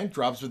overnight bank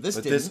drops, but this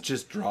didn't. This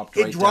just dropped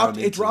right down.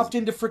 It dropped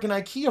into freaking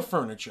IKEA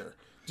furniture.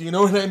 Do you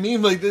know what I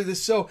mean? Like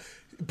this,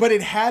 but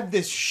it had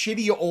this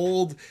shitty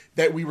old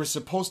that we were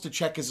supposed to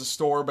check as a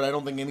store, but I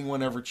don't think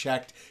anyone ever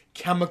checked,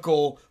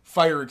 chemical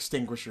fire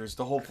extinguishers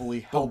to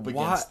hopefully help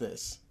against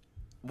this.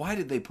 Why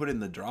did they put in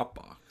the drop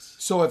box?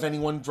 So if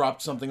anyone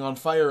dropped something on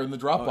fire in the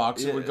drop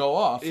box, it would go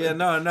off. Yeah,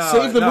 no.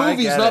 Save the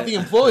movies, not the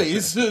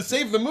employees.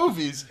 Save the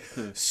movies.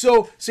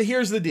 So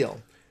here's the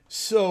deal.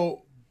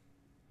 So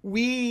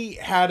we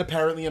had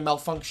apparently a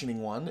malfunctioning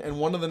one, and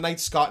one of the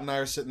nights Scott and I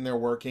are sitting there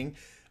working,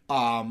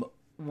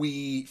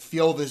 we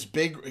feel this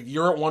big,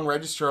 you're at one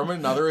register, I'm at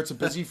another, it's a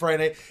busy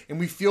Friday, and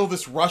we feel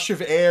this rush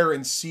of air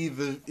and see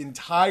the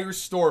entire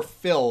store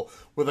fill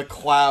with a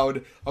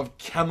cloud of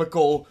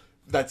chemical,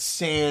 that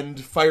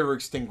sand fire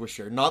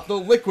extinguisher. Not the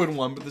liquid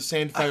one, but the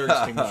sand fire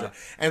extinguisher.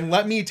 And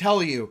let me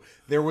tell you,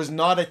 there was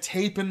not a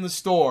tape in the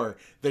store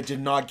that did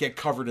not get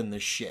covered in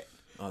this shit.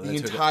 The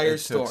entire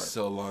store. It took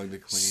so long to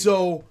clean.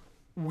 So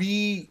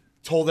we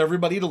told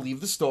everybody to leave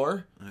the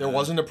store. There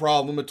wasn't a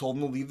problem. I told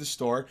them to leave the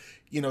store.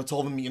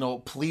 Told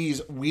them,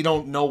 please, we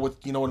don't know what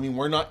I mean?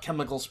 We're not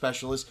chemical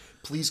specialists.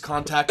 Please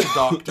contact a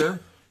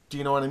doctor. Do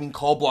you know what I mean?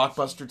 Call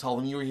Blockbuster, tell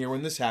them you were here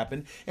when this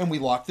happened, and we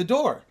locked the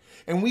door.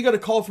 And we got a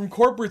call from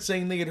corporate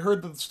saying they had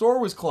heard that the store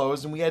was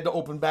closed and we had to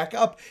open back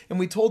up. And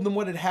we told them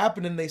what had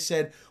happened, and they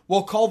said,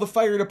 well, call the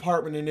fire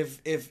department, and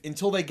if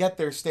until they get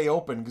there, stay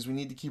open because we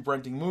need to keep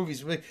renting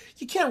movies. We're like,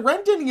 you can't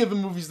rent any of the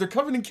movies. They're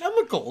covered in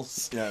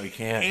chemicals. Yeah, we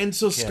can't. And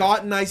so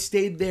Scott and I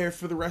stayed there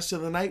for the rest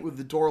of the night with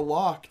the door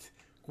locked,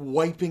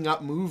 wiping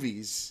up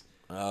movies.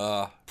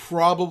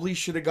 Probably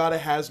should have got a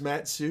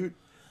hazmat suit.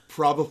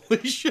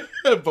 Probably should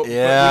have, but we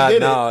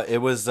did it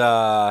was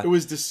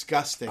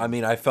disgusting. I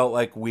mean, I felt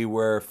like we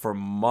were for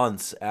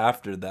months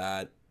after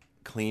that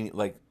clean.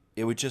 Like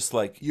it would just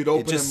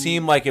it just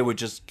seemed like it would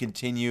just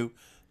continue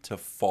to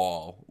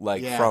fall,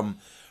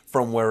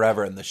 from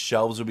wherever, and the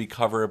shelves would be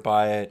covered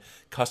by it.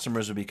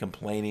 Customers would be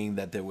complaining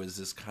that there was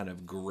this kind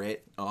of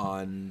grit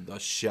on the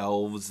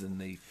shelves, and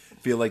they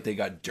feel like they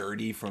got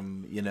dirty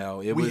from,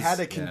 We had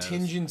a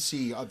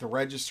contingency at the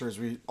registers.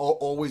 We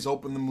always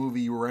open the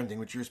movie you were renting,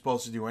 which you were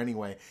supposed to do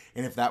anyway.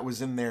 And if that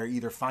was in there,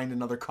 either find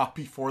another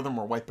copy for them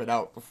or wipe it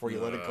out before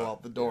you let it go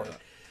out the door.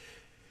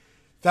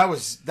 That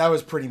was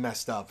pretty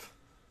messed up.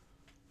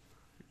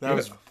 That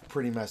was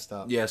pretty messed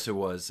up. Yes, it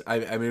was. I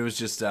mean, it was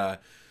just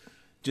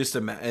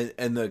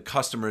and the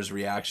customers'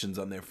 reactions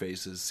on their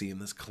faces, seeing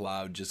this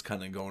cloud just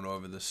kind of going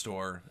over the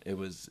store. It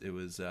was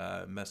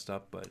messed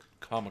up, but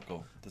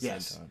comical at the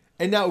same time.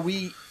 And now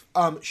we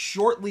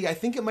shortly, I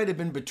think it might have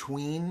been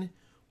between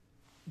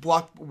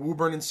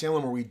Woburn and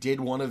Salem, where we did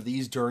one of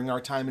these during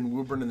our time in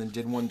Woburn, and then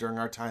did one during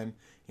our time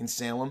in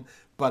Salem.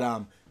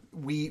 But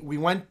we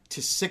went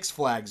to Six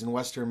Flags in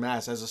Western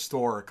Mass as a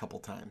store a couple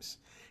times.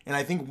 And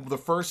I think the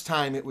first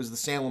time it was the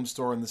Salem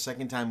store, and the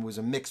second time it was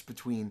a mix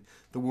between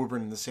the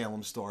Woburn and the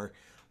Salem store.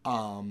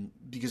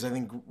 Because I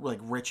think like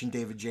Rich and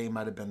David J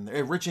might have been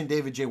there. Rich and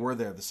David J were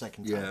there the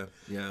second time.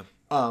 Yeah.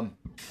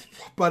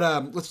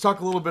 But let's talk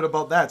a little bit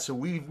about that. So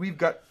we've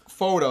got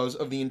photos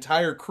of the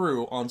entire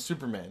crew on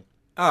Superman.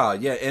 Oh,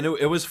 yeah, and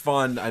it was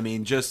fun. I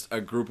mean, just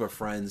a group of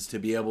friends to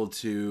be able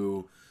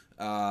to,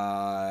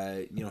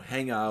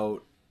 hang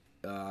out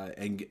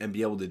and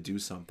be able to do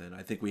something.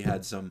 I think we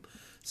had some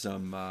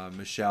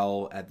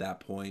Michelle at that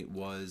point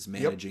was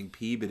managing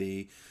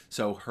Peabody,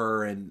 so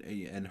her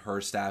and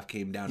her staff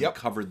came down and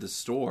covered the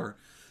store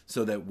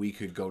so that we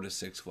could go to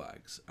Six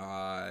Flags.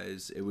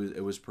 It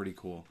was pretty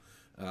cool,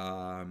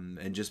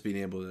 and just being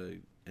able to.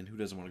 And who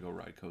doesn't want to go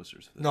ride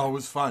coasters? No, it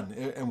was fun.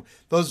 And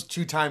those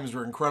 2 times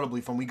were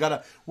incredibly fun.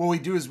 What we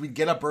do is we'd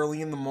get up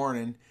early in the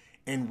morning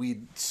and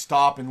we'd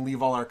stop and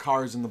leave all our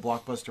cars in the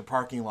Blockbuster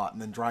parking lot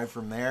and then drive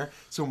from there.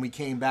 So when we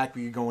came back,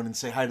 we could go in and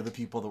say hi to the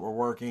people that were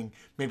working,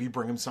 maybe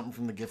bring them something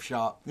from the gift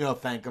shop,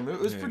 thank them. It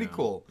was pretty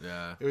cool.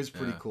 Yeah. It was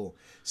pretty cool.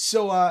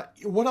 So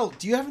what else?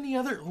 Do you have any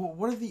other,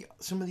 what are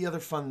some of the other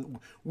fun?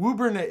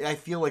 Woburn, I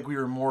feel like we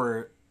were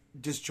more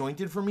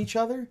disjointed from each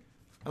other.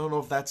 I don't know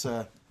if that's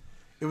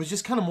it was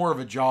just kind of more of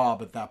a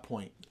job at that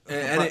point.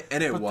 But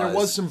there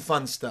was some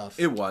fun stuff.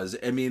 It was.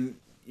 I mean,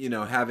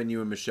 having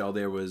you and Michelle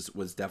there was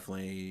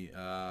definitely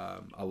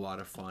a lot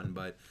of fun.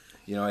 But,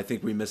 I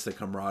think we missed the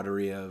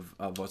camaraderie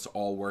of us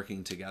all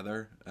working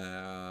together.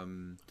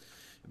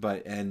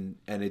 But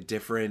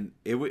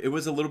it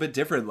was a little bit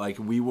different. Like,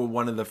 we were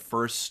one of the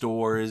first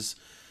stores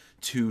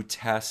to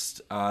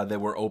test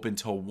that were open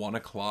till 1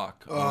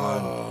 o'clock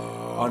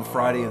on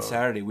Friday and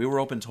Saturday. We were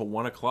open till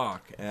 1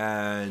 o'clock,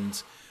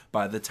 and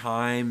by the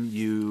time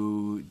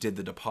you did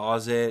the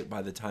deposit,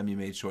 by the time you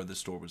made sure the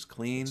store was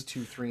clean, it's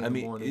 2-3 in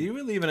the morning. You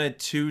were leaving at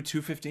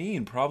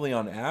 2:15 probably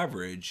on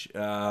average.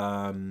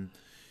 And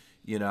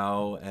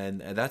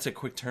that's a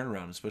quick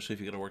turnaround, especially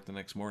if you got to work the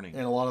next morning.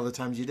 And a lot of the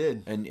times you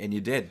did. And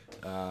you did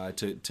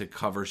to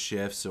cover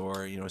shifts,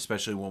 or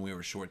especially when we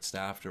were short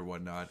staffed or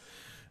whatnot.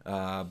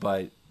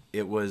 But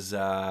it was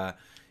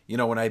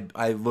when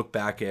I look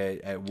back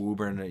at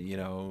Woburn,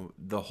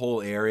 the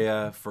whole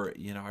area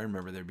I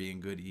remember there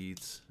being good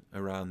eats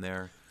around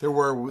there. There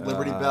were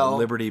Liberty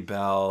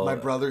Bell. My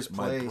brother's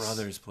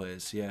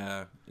place.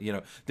 Yeah.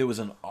 There was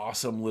an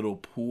awesome little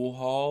pool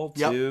hall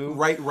too.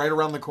 Right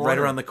around the corner. Right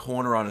around the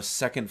corner on a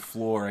second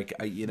floor.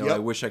 I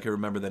wish I could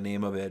remember the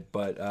name of it,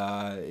 but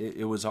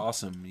it was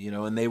awesome.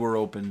 And they were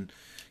open.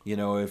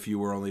 If you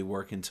were only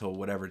working till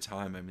whatever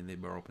time, I mean, they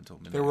were open till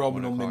midnight. They were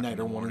open till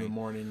midnight or 1 in the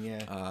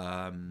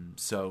morning,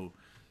 So,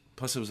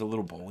 plus it was a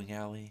little bowling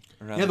alley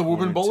around the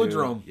Woburn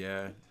Bowlodrome.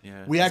 Yeah.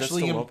 We Is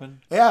actually that still open?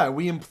 Yeah,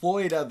 we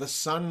employed the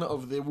son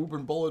of the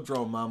Woburn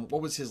Bowlodrome.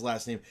 What was his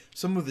last name?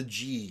 Some with a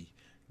G.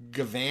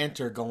 Gavant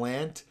or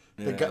Gallant.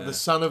 The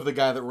son of the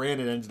guy that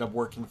ran it ended up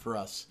working for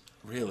us.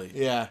 Really?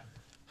 Yeah.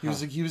 He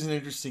was an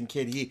interesting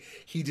kid.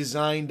 He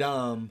designed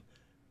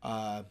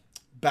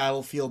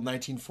Battlefield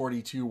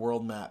 1942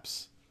 world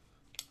maps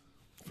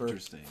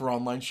for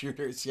online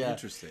shooters. Yeah,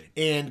 interesting.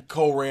 And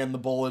co-ran the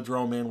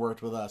Bowlodrome and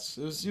worked with us.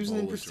 He was an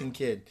interesting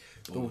kid.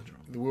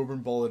 The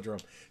Woburn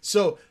Bowlodrome.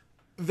 So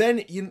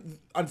then,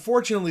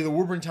 unfortunately, the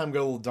Woburn time got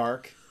a little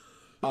dark.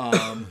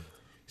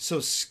 So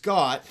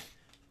Scott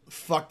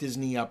fucked his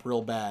knee up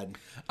real bad.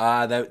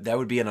 That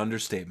would be an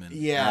understatement.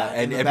 Yeah,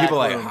 and people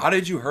are like, how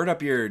did you hurt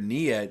up your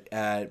knee at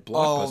Blockbuster?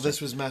 Oh,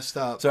 this was messed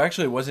up. So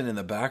actually, it wasn't in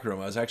the back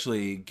room. I was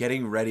actually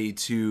getting ready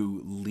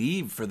to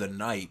leave for the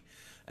night,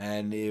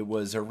 and it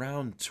was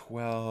around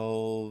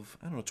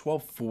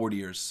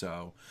 12:40 or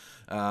so,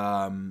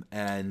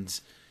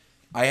 and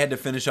I had to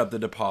finish up the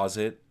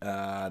deposit,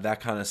 that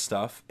kind of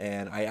stuff,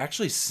 and I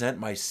actually sent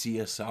my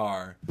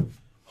CSR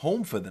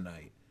home for the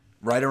night.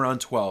 Right around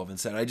 12 and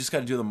said, I just got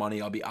to do the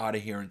money. I'll be out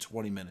of here in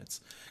 20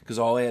 minutes. Because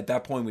at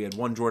that point, we had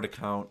one drawer to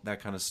count,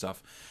 that kind of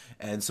stuff.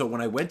 And so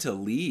when I went to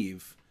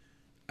leave,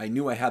 I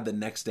knew I had the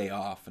next day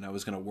off and I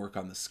was going to work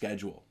on the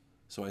schedule.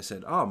 So I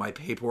said, my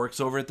paperwork's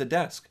over at the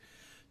desk.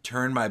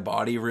 Turned my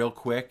body real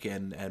quick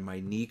and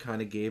my knee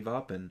kind of gave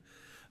up. And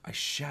I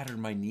shattered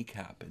my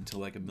kneecap into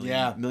like a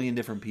million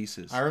different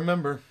pieces. I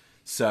remember.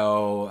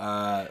 So,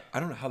 I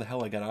don't know how the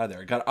hell I got out of there.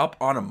 I got up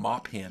on a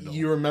mop handle.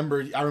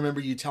 I remember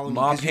you telling me.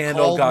 Mop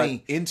handle got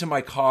into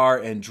my car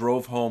and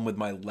drove home with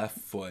my left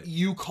foot.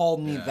 You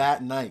called me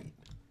that night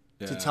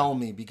to tell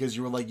me because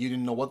you were like, you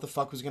didn't know what the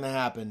fuck was going to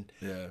happen.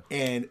 Yeah.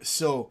 And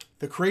so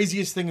the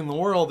craziest thing in the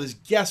world is,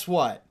 guess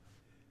what?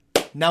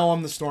 Now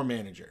I'm the store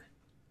manager.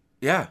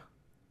 Yeah.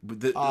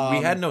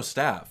 We had no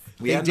staff.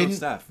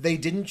 They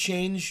didn't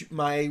change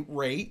my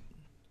rate.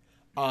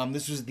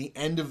 This was the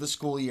end of the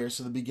school year,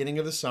 so the beginning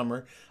of the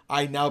summer.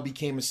 I now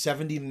became a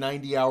 70 to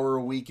 90 hour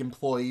a week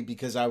employee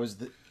because I was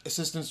the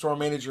assistant store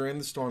manager and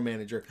the store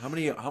manager. How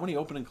many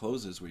open and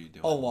closes were you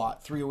doing? A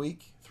lot. 3 a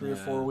week. 3 or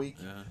 4 a week.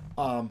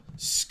 Yeah.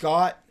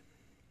 Scott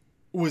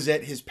was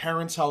at his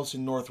parents' house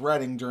in North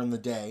Reading during the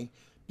day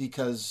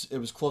because it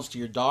was close to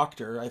your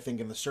doctor, I think,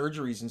 and the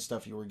surgeries and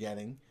stuff you were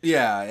getting.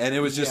 Yeah, and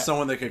it was just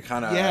someone that could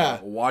kind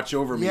of watch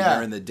over me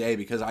during the day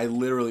because I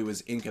literally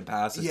was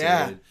incapacitated.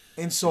 Yeah,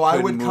 and so I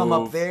would come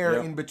up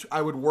there,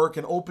 I would work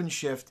an open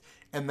shift,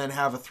 and then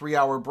have a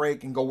 3-hour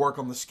break and go work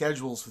on the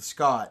schedules with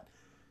Scott.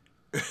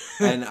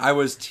 And I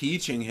was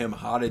teaching him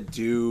how to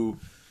do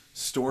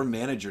store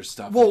manager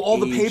stuff. Well, at all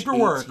the age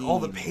paperwork,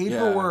 18.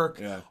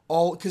 Yeah.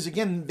 all, because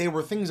again, they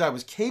were things I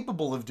was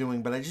capable of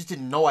doing, but I just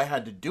didn't know I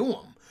had to do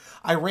them.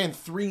 I ran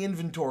 3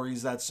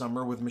 inventories that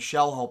summer with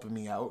Michelle helping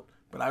me out,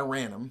 but I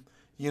ran them.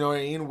 You know what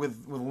I mean?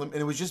 And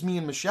it was just me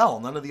and Michelle.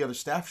 None of the other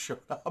staff showed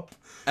up.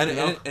 And, you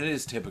know? and it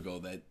is typical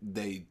that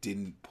they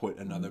didn't put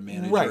another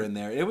manager in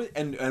there. It was,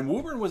 and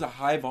Woburn was a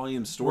high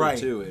volume store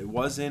too. It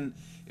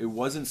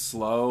wasn't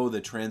slow.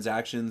 The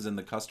transactions and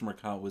the customer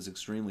count was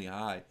extremely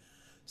high.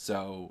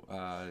 So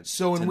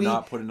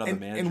not put another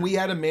manager. And we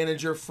had a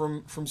manager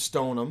from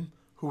Stoneham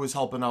who was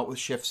helping out with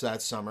shifts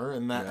that summer,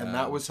 and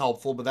that was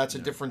helpful. But that's a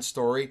different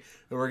story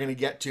that we're going to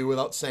get to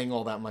without saying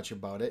all that much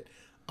about it.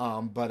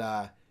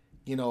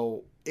 You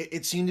know,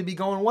 it seemed to be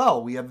going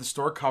well. We had the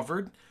store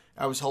covered.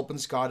 I was helping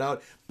Scott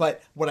out.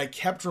 But what I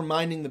kept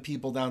reminding the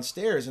people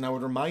downstairs, and I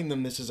would remind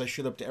them this as I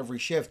showed up to every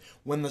shift,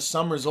 when the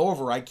summer's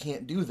over, I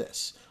can't do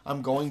this.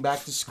 I'm going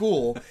back to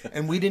school,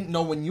 and we didn't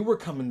know when you were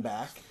coming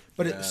back.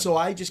 But so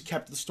I just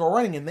kept the store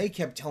running, and they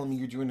kept telling me,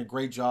 you're doing a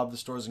great job. The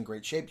store's in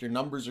great shape. Your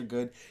numbers are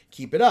good.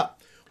 Keep it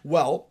up.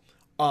 Well,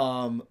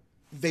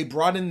 they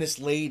brought in this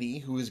lady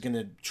who was going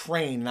to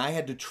train, and I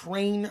had to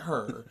train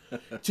her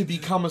to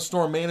become a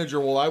store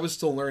manager while I was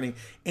still learning.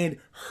 And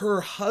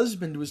her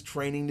husband was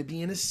training to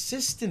be an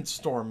assistant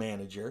store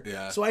manager.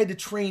 Yeah. So I had to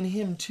train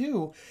him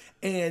too.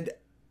 And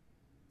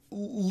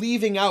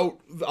leaving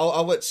out,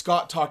 I'll let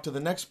Scott talk to the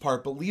next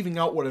part, but leaving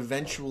out what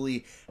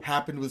eventually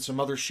happened with some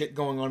other shit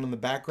going on in the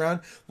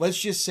background, let's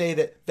just say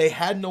that they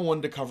had no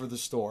one to cover the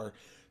store.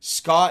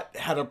 Scott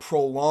had a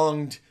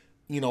prolonged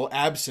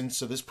absence,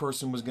 so this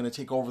person was going to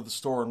take over the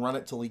store and run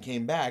it till he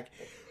came back.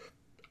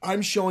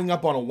 I'm showing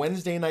up on a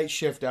Wednesday night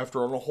shift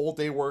after a whole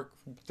day worth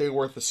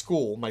of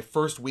school, my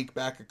first week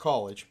back at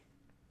college.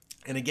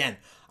 And again,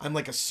 I'm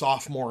like a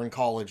sophomore in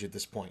college at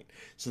this point.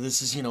 So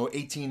this is,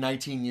 18,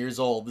 19 years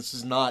old. This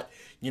is not,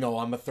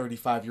 I'm a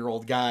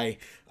 35-year-old guy.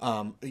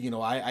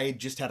 I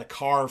just had a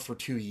car for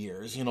 2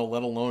 years,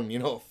 let alone,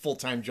 a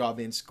full-time job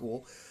in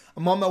school.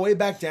 I'm on my way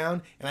back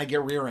down and I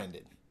get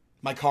rear-ended.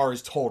 My car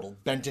is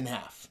totaled, bent in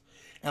half.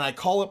 And I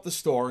call up the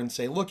store and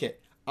say,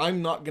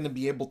 I'm not going to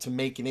be able to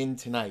make it in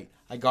tonight.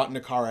 I got in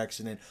a car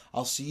accident.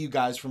 I'll see you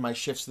guys for my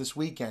shifts this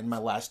weekend, my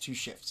last 2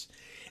 shifts.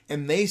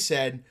 And they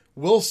said,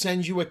 we'll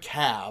send you a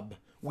cab.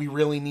 We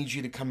really need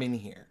you to come in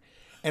here.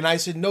 And I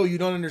said, no, you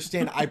don't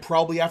understand. I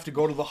probably have to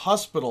go to the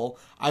hospital.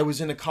 I was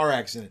in a car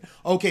accident.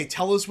 Okay,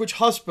 tell us which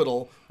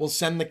hospital. We'll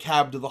send the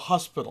cab to the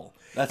hospital.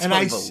 That's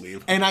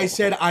unbelievable. And I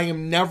said, I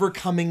am never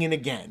coming in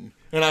again.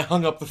 And I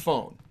hung up the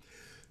phone.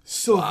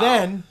 So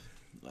then...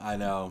 I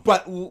know.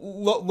 But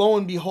lo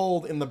and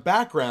behold, in the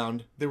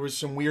background, there was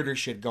some weirder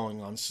shit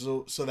going on.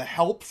 So the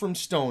help from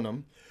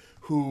Stoneham,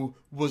 who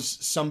was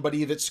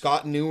somebody that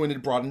Scott knew and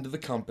had brought into the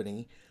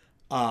company,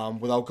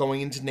 without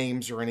going into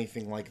names or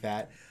anything like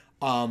that,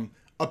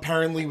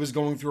 apparently was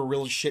going through a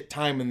real shit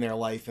time in their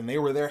life, and they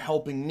were there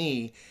helping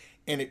me.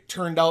 And it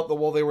turned out that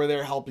while they were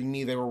there helping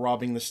me, they were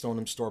robbing the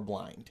Stoneham store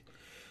blind.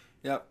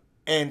 Yep.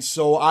 And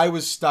so I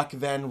was stuck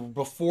then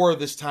before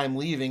this time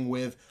leaving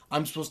with,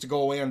 I'm supposed to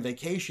go away on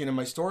vacation and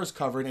my store is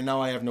covered and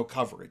now I have no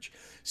coverage.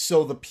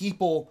 So the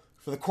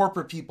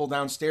corporate people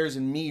downstairs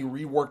and me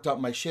reworked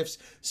up my shifts.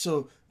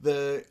 So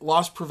the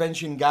loss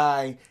prevention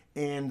guy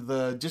and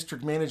the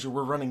district manager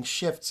were running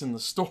shifts in the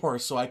store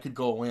so I could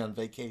go away on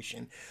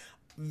vacation.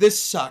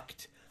 This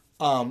sucked.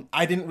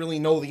 I didn't really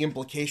know the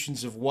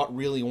implications of what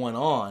really went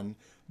on,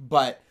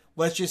 but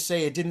let's just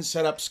say it didn't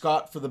set up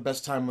Scott for the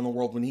best time in the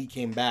world when he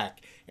came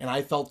back. And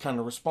I felt kind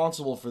of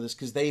responsible for this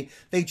because they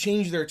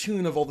changed their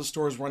tune of all the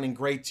stores running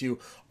great to,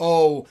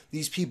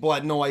 these people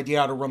had no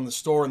idea how to run the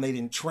store and they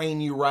didn't train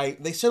you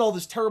right. They said all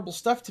this terrible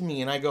stuff to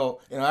me, and I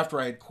go,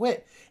 after I had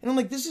quit, and I'm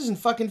like, this isn't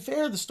fucking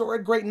fair. The store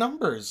had great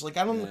numbers. Like,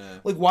 I don't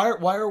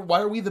why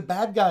are we the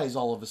bad guys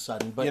all of a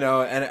sudden? But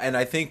and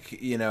I think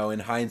in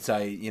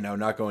hindsight,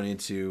 not going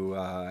into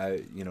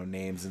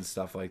names and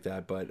stuff like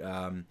that, but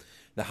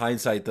the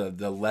hindsight,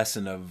 the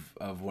lesson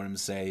of what I'm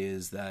saying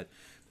is that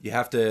you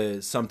have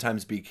to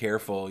sometimes be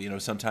careful.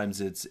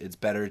 Sometimes it's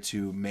better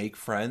to make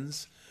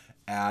friends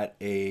at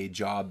a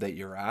job that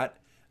you're at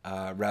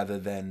rather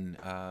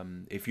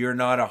than if you're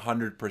not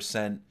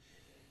 100%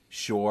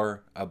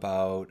 sure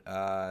about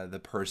the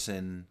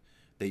person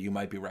that you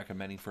might be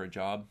recommending for a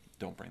job,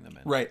 don't bring them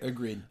in. Right,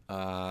 agreed.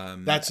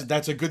 That's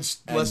a good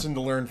lesson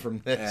to learn from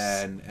this.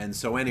 And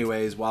so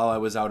anyways, while I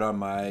was out on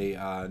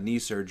my knee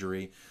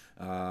surgery,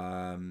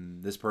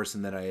 this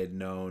person that I had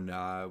known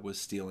was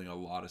stealing a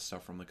lot of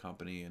stuff from the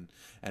company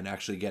and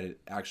actually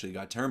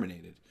got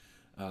terminated.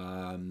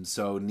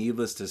 So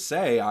needless to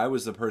say, I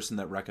was the person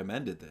that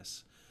recommended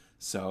this.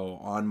 So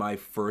on my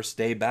first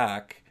day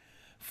back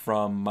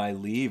from my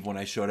leave, when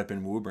I showed up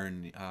in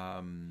Woburn,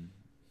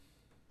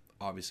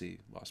 obviously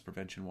loss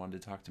prevention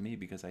wanted to talk to me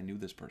because I knew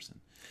this person.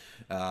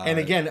 And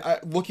again,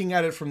 looking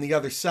at it from the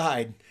other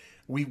side,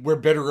 we're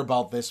bitter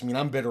about this. I mean,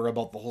 I'm bitter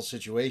about the whole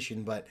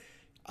situation, but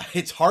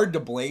it's hard to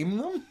blame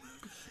them.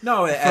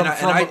 No, and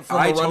from I a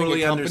running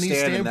totally a company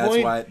understand, and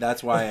standpoint.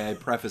 that's why I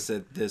preface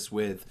this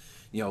with,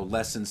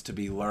 lessons to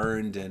be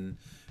learned and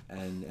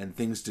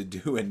things to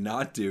do and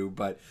not do.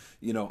 But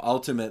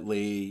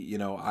ultimately,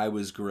 I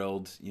was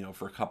grilled,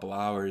 for a couple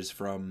hours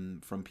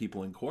from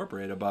people in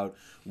corporate about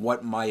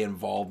what my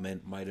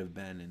involvement might have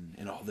been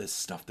in all this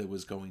stuff that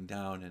was going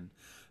down,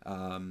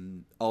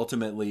 and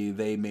ultimately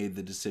they made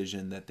the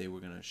decision that they were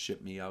going to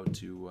ship me out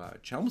to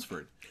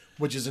Chelmsford.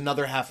 Which is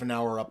another half an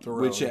hour up the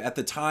road. Which at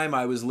the time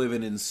I was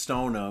living in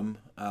Stoneham,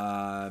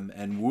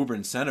 and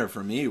Woburn Center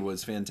for me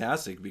was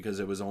fantastic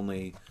because it was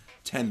only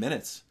 10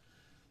 minutes,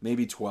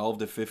 maybe 12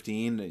 to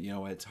 15,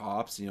 at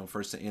tops,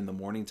 first in the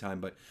morning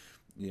time. But,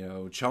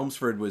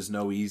 Chelmsford was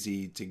no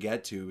easy to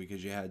get to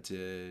because you had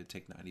to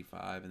take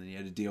 95 and then you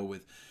had to deal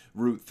with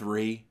Route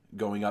 3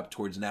 going up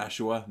towards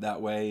Nashua that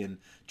way and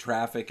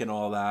traffic and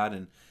all that.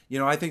 And,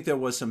 I think there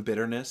was some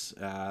bitterness,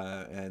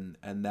 and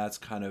that's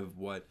kind of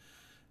what...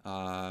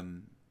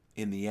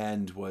 in the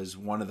end was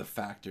one of the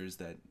factors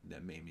that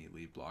made me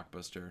leave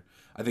Blockbuster.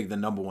 I think the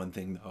number one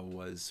thing though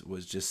was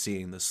just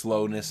seeing the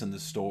slowness in the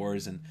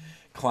stores and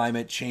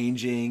climate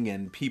changing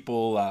and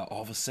people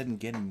all of a sudden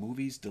getting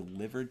movies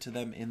delivered to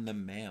them in the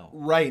mail.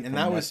 Right, and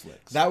that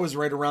Netflix. was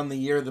right around the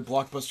year that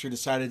Blockbuster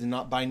decided to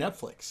not buy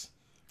Netflix,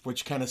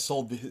 which kind of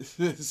sealed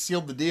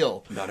the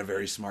deal. Not a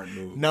very smart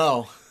move.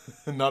 No,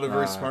 not a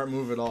very smart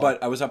move at all.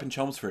 But I was up in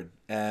Chelmsford,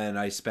 and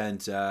I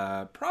spent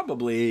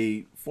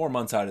probably 4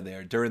 months out of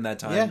there during that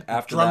time. Yeah,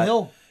 after Drum that,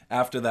 Hill.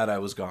 After that, I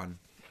was gone.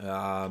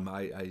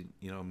 I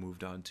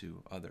moved on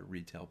to other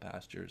retail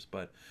pastures,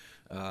 but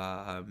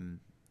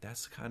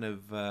that's kind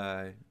of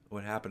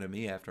what happened to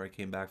me after I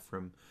came back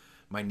from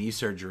my knee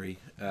surgery,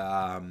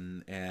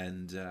 and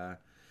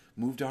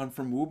moved on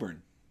from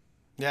Woburn.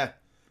 Yeah,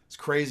 it's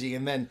crazy.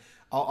 And then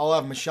I'll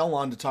have Michelle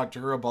on to talk to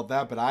her about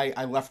that, but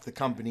I left the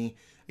company.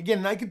 Again,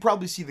 and I could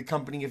probably see the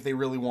company if they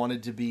really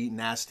wanted to be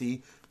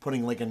nasty,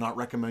 putting like a not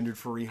recommended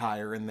for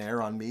rehire in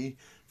there on me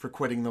for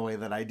quitting the way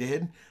that I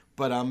did.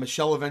 But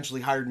Michelle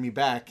eventually hired me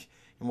back,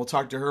 and we'll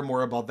talk to her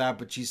more about that.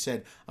 But she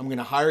said, I'm going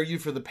to hire you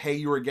for the pay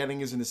you were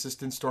getting as an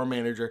assistant store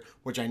manager,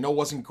 which I know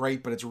wasn't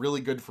great, but it's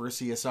really good for a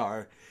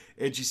CSR.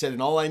 And she said,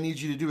 and all I need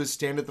you to do is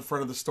stand at the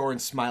front of the store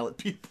and smile at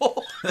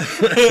people. That's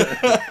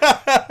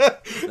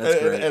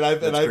great. And I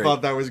great.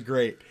 thought that was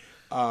great.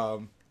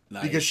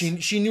 Nice. Because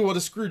she knew what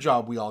a screw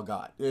job we all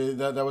got.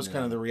 That was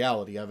kind of the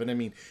reality of it. I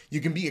mean, you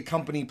can be a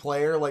company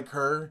player like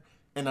her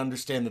and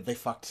understand that they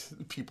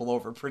fucked people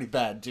over pretty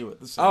bad too at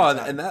the same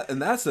time. And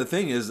that's the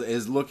thing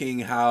is looking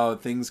how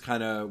things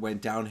kind of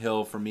went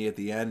downhill for me at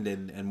the end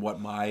and what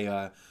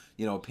my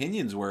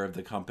opinions were of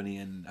the company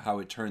and how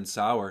it turned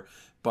sour.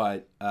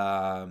 But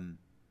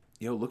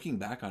looking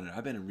back on it,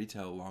 I've been in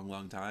retail a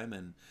long time,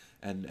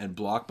 and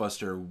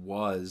Blockbuster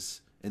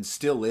was and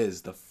still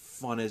is the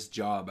funnest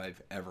job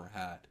I've ever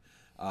had.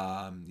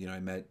 I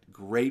met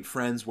great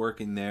friends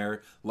working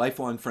there,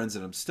 lifelong friends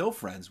that I'm still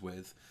friends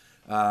with,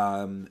 it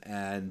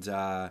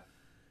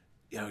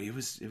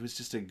was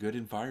just a good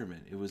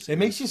environment. It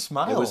makes you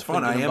smile. It was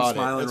fun. I am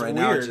smiling right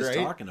now just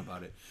talking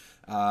about it.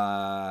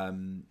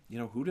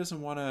 Who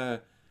doesn't want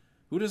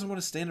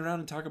to stand around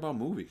and talk about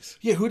movies?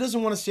 Yeah, who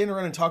doesn't want to stand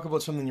around and talk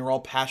about something you're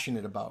all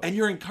passionate about? And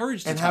you're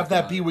encouraged to and talk have that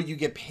about be it. what you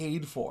get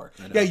paid for.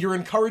 Yeah, you're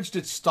encouraged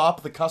to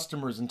stop the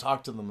customers and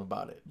talk to them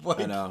about it. Like,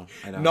 I know.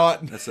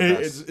 Not, That's the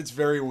best. it's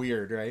very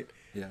weird, right?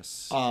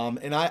 Yes.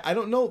 And I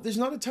don't know. There's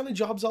not a ton of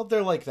jobs out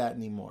there like that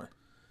anymore.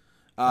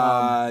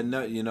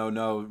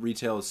 No.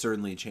 Retail is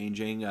certainly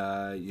changing.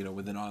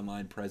 With an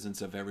online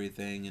presence of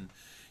everything, and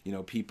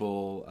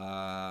people.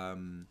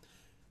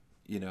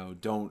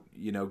 Don't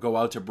go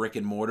out to brick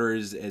and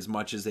mortars as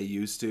much as they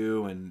used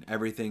to, and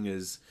everything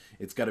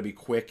it's got to be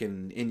quick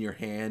and in your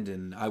hand.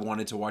 And I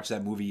wanted to watch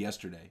that movie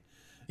yesterday.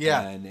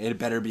 Yeah, and it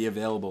better be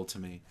available to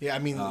me. Yeah, I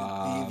mean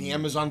the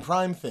Amazon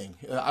Prime thing.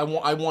 I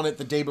want it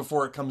the day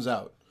before it comes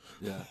out.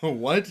 Yeah.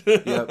 What?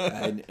 Yep.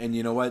 And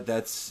you know what?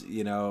 That's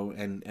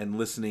and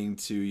listening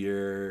to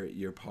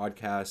your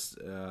podcast.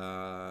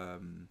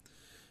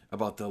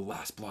 About the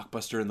last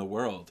blockbuster in the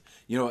world.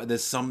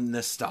 There's some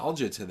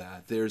nostalgia to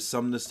that. There's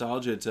some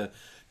nostalgia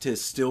to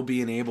still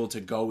being able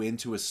to go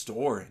into a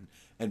store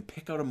and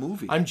pick out a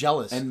movie. I'm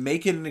jealous. And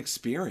make it an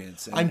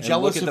experience. And, I'm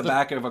jealous and look at the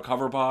back of a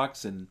cover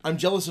box. And I'm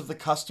jealous of the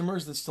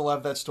customers that still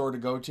have that store to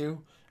go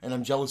to. And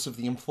I'm jealous of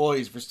the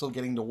employees for still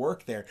getting to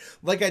work there.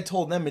 Like I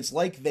told them, it's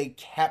like they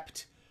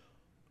kept...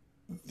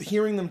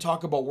 Hearing them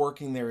talk about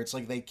working there, it's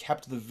like they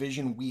kept the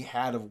vision we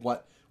had of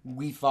what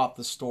we thought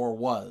the store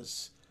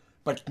was,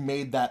 but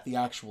made that the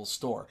actual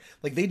store.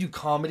 Like, they do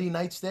comedy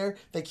nights there.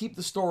 They keep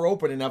the store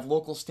open and have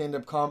local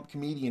stand-up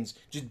comedians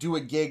just do a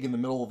gig in the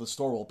middle of the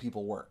store while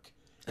people work.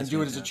 And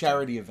do it as a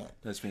charity event.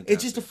 That's fantastic.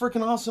 It's just a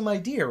freaking awesome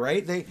idea,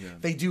 right?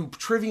 They do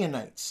trivia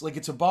nights. Like,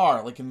 it's a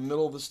bar, like, in the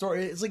middle of the store.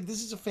 It's like,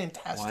 this is a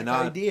fantastic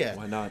idea.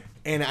 Why not?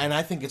 And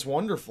I think it's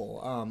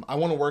wonderful. I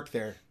want to work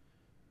there.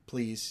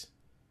 Please.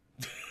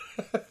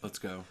 Let's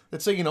go.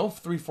 It's a,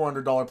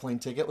 $300-400 plane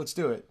ticket. Let's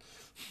do it.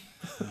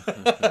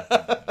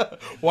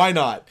 Why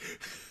not?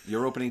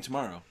 You're opening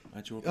tomorrow.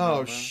 Aren't you opening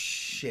Oh, tomorrow?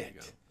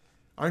 shit.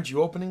 Aren't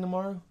you opening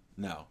tomorrow?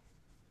 No,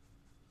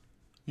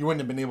 You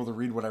wouldn't have been able to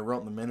read what I wrote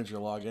in the manager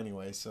log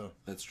anyway, so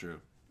that's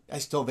true.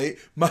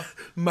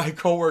 my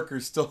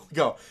coworkers still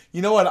go,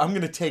 you know what, I'm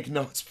gonna take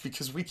notes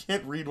because we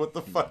can't read what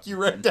the fuck you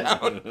wrote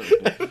down.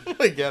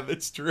 Like, yeah,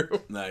 that's true.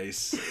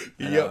 Nice.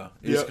 Yep,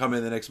 You just yep. come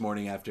in the next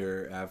morning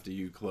after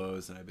you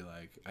close, and I'd be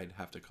like, I'd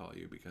have to call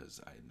you because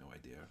I had no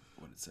idea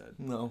what it said.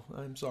 No,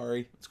 I'm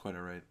sorry. It's quite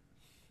all right.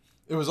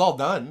 It was all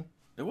done.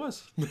 It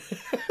was.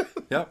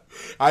 Yep.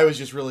 I was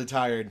just really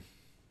tired.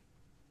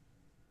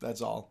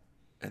 That's all.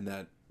 And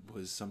that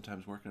was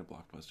sometimes working at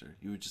Blockbuster.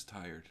 You were just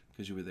tired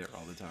because you were there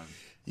all the time.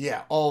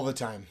 Yeah, all the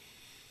time.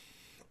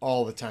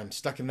 All the time.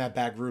 Stuck in that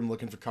back room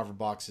looking for cover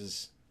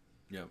boxes,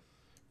 Yep.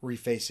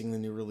 refacing the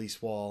new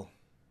release wall.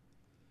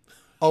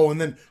 Oh,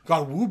 and then,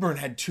 God, Woburn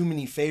had too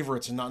many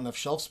favorites and not enough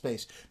shelf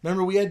space.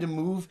 Remember, we had to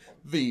move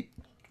the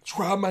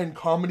drama and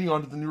comedy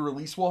onto the new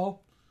release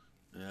wall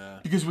Yeah.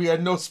 because we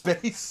had no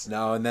space.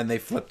 No, and then they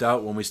flipped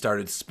out when we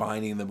started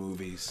spining the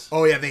movies.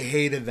 Oh, yeah, they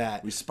hated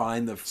that. We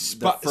spined the first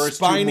two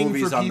spining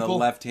movies for on the people-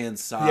 left-hand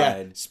Yeah,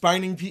 side.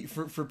 spining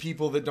for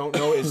people that don't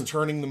know is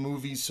turning the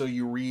movies so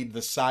you read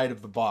the side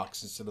of the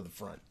box instead of the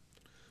front.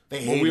 They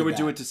hated Well, we would that.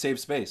 do it to save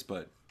space,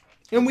 but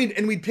And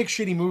we'd pick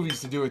shitty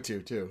movies to do it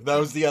to, too. That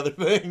was the other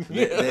thing.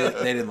 they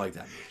didn't like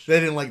that much. They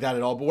didn't like that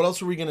at all. But what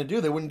else were we going to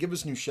do? They wouldn't give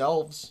us new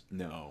shelves.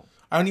 No.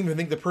 I don't even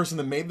think the person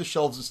that made the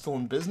shelves is still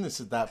in business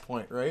at that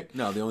point, right?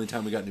 No, the only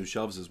time we got new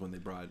shelves is when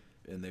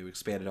they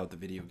expanded out the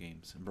video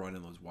games and brought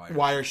in those wires.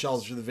 Wire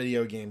shelves for the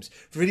video games.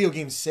 For video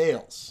game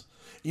sales.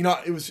 You know,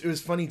 it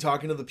was funny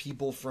talking to the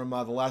people from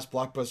the last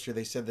Blockbuster.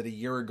 They said that a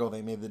year ago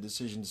they made the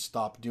decision to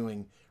stop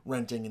doing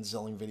renting and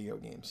selling video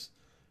games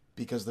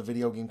because the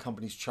video game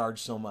companies charge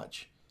so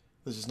much.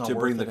 This is not To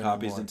worth bring it the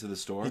copies anymore. into the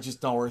store. It's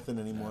just not worth it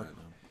anymore.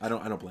 I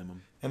don't blame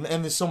them. And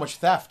there's so much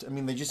theft. I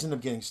mean, they just end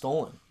up getting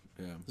stolen.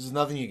 Yeah. There's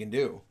nothing you can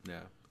do.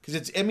 Yeah. Because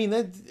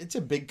it's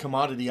a big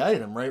commodity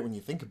item, right? When you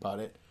think about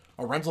it,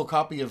 a rental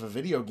copy of a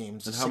video game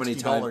is a And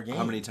 $60 game.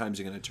 how many times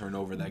are you going to turn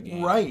over that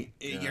game? Right?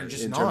 Yeah, You're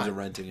just in not. terms of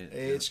renting it.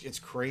 It's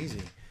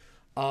crazy.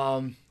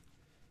 So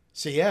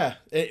yeah,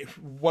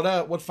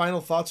 what final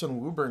thoughts on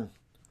Woburn?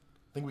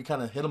 I think we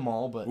kind of hit them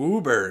all, but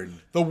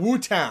Woburn. the Woo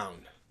Town.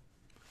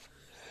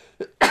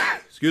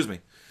 Excuse me.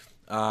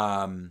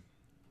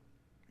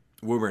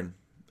 Woburn.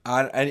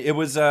 And it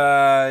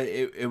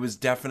was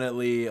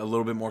definitely a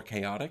little bit more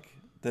chaotic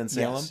than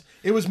Salem. Yes.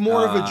 It was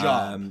more of a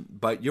job.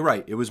 But you're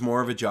right. It was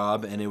more of a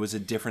job, and it was a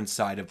different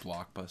side of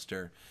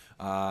Blockbuster.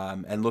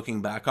 And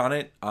looking back on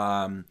it,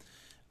 I'm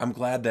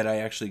glad that I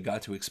actually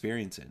got to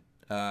experience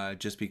it.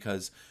 Just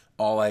because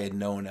all I had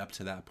known up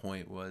to that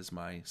point was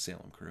my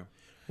Salem crew.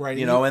 Right.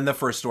 You know, and the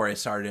first story I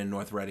started in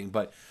North Reading,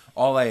 but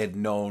all I had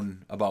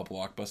known about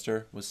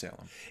Blockbuster was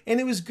Salem. And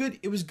it was good.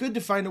 It was good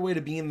to find a way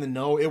to be in the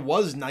know. It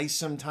was nice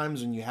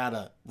sometimes when you had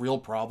a real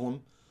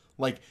problem,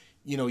 like,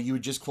 you know, you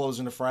would just close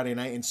on a Friday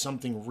night and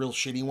something real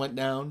shitty went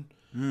down.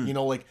 You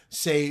know, like,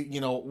 say,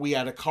 you know, we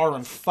had a car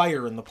on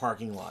fire in the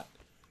parking lot.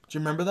 Do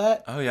you remember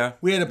that? Oh, yeah.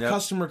 We had a Yep.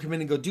 customer come in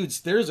and go,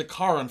 dudes, there's a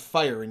car on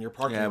fire in your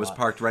parking lot. Yeah, it was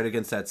parked right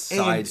against that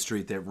side And-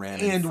 street that ran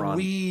in And front.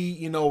 we,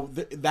 you know,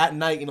 that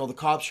night, you know, the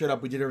cops showed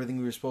up. We did everything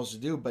we were supposed to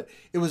do. But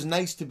it was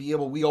nice to be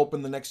able, we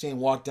opened the next day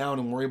and walked down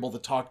and we're able to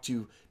talk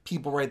to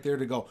people right there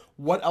to go,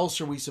 what else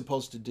are we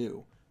supposed to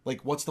do? Like,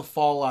 what's the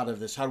fallout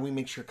of this? How do we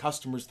make sure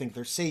customers think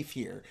they're safe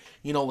here?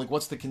 You know, like,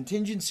 what's the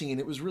contingency? And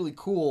it was really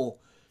cool,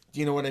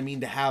 do you know what I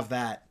mean, to have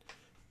that,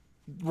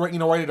 right, you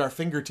know, right at our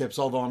fingertips,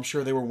 although I'm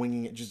sure they were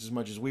winging it just as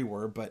much as we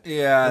were. But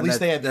Yeah, at least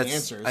they had the that's-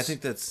 answers. I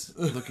think that's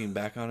looking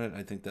back on it.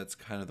 I think that's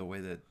kind of the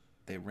way that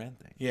they ran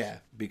things. Yeah.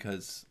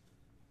 Because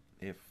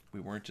if we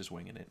weren't just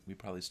winging it, we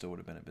probably still would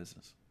have been in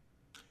business.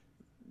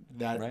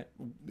 that, Right.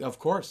 of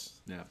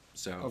course. Yeah.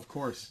 So. Of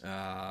course.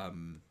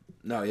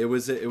 No, it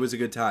was a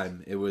good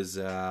time. It was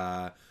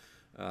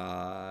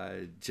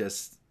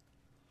just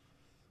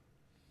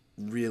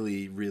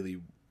really,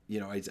 really. You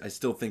know, I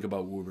still think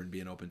about Woburn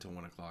being open till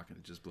 1 o'clock, and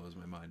it just blows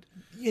my mind.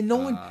 Yeah,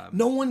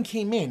 no one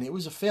came in. It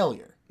was a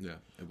failure. Yeah,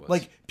 it was.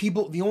 Like,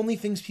 people, the only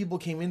things people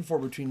came in for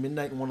between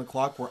midnight and 1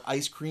 o'clock were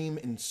ice cream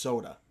and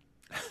soda.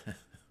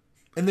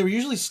 And they were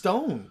usually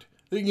stoned.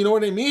 You know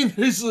what I mean?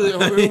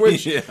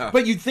 Which, Yeah.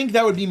 But you'd think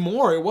that would be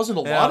more. It wasn't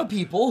a lot of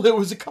people. It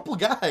was a couple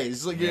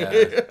guys. Like, Yeah.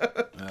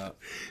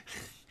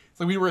 It's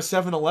like we were a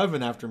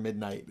 7-Eleven after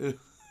midnight.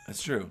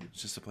 That's true.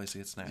 It's just a place to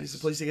get snacks. It's a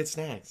place to get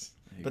snacks.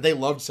 But they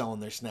loved selling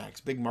their snacks.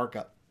 Big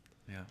markup.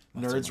 Yeah.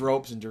 lots Nerds of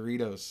ropes and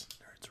Doritos.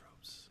 Nerds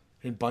ropes.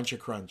 And Bunch of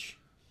Crunch.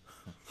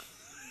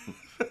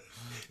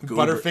 Goober-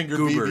 Butterfinger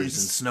Goobers BBs. and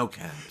snow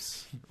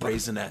caps.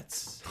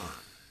 Raisinets.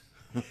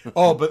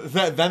 Oh, but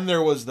then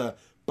there was the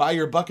buy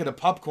your bucket of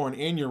popcorn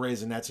and your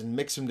Raisinets and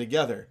mix them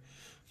together.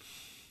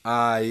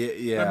 Yeah.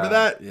 Remember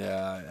that?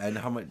 Yeah. And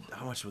how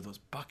much were those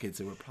buckets?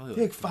 They were probably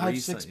Like like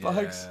 $5-6 $3.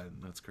 bucks. Yeah,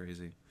 that's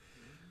crazy.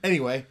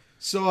 Anyway,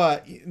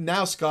 so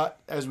now, Scott,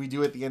 as we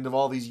do at the end of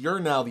all these, you're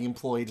now the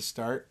employee to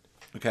start.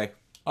 Okay.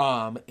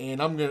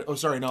 And I'm gonna. Oh,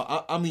 sorry,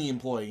 no, I'm the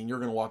employee, and you're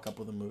gonna walk up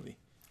with a movie.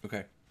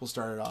 Okay. We'll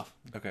start it off.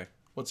 Okay.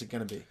 What's it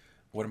gonna be?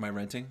 What am I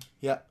renting?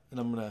 Yeah, and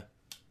I'm gonna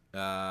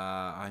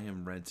I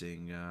am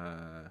renting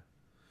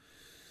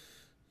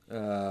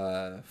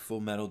Full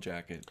Metal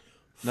Jacket.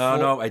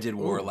 No, I did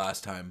war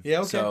last time. Yeah,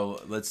 okay.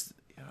 So let's.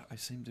 I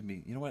seem to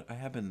be. You know what? I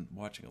have been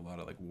watching a lot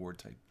of like war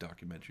type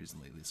documentaries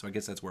lately, so I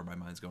guess that's where my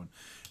mind's going.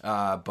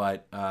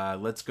 But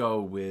let's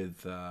go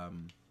with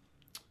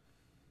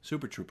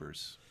Super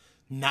Troopers.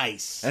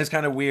 Nice. And it's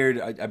kind of weird.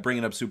 I bring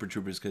it up Super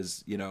Troopers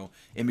because, you know,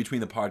 in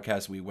between the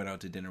podcast, we went out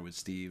to dinner with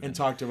Steve. And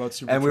talked about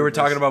Super Troopers. And we were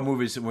talking about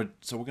movies. And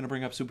so we're going to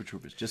bring up Super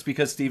Troopers. Just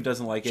because Steve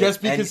doesn't like it.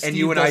 Just because and Steve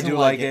you and I doesn't do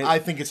like it. I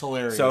think it's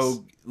hilarious.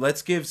 So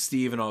let's give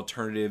Steve an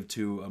alternative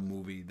to a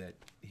movie that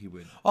he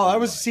would. Oh, I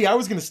was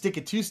going to stick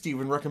it to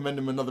Steve and recommend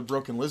him another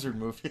Broken Lizard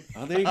movie.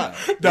 Oh, there you go.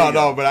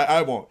 No, but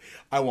I won't.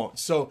 I won't.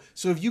 So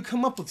if you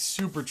come up with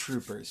Super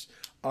Troopers,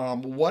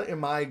 what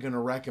am I going to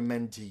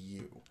recommend to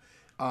you?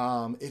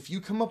 If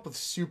you come up with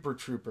Super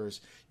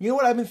Troopers, you know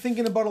what I've been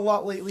thinking about a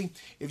lot lately?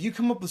 If you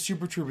come up with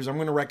Super Troopers, I'm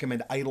going to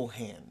recommend Idle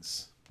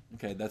Hands.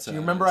 Okay, that's. Do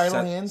you remember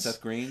Idle Hands?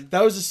 Seth Green.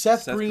 That was a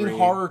Seth Green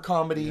horror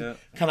comedy,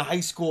 kind of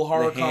high school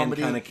horror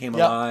comedy. Kind of came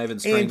alive and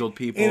strangled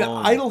people. And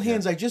Idle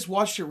Hands, I just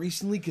watched it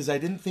recently because I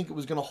didn't think it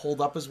was going to hold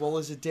up as well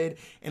as it did.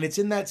 And it's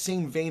in that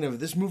same vein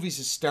of this movie's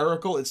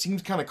hysterical. It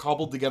seems kind of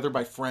cobbled together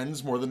by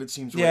friends more than it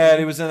seems. Yeah,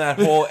 it was in that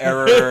whole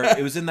era.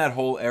 It was in that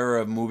whole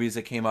era of movies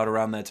that came out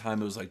around that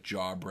time. It was like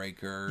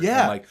Jawbreaker.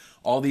 Yeah, and like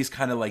all these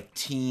kind of like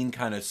teen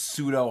kind of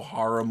pseudo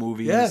horror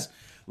movies. Yeah.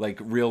 Like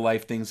real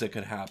life things that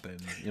could happen,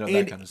 you know,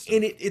 that kind of stuff.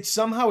 And it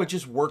somehow it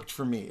just worked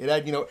for me. It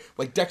had, you know,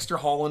 like Dexter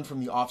Holland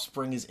from The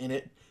Offspring is in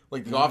it.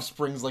 Like The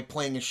Offspring's like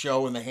playing a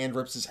show and the hand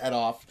rips his head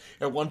off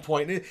at one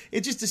point.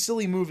 It's just a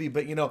silly movie,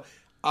 but you know,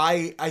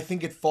 I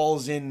think it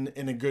falls in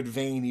a good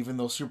vein, even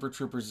though Super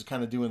Troopers is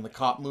kind of doing the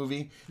cop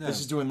movie. Yeah.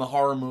 This is doing the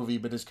horror movie,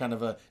 but it's kind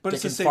of a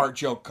dick and fart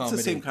joke comedy.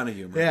 It's the same kind of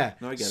humor. Yeah.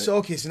 No, I get it. So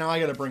okay, so now I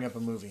got to bring up a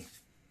movie.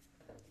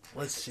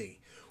 Let's see,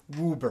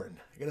 Woburn.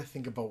 I got to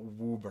think about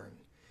Woburn.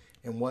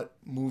 And what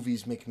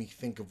movies make me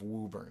think of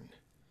Woburn?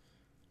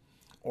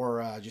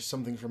 Or just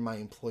something from my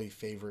employee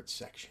favorite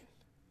section.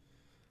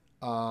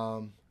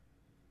 You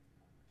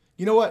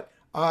know what?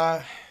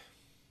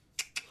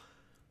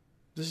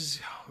 These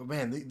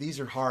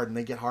are hard, and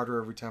they get harder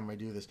every time I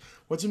do this.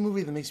 What's a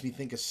movie that makes me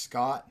think of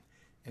Scott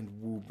and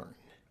Woburn?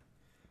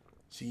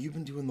 So you've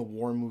been doing the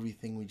war movie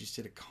thing. We just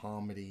did a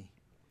comedy.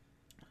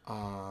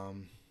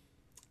 I'm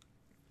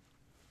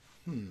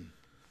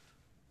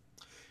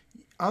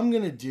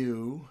gonna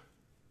do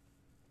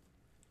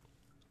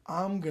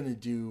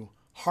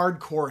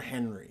Hardcore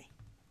Henry.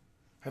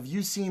 Have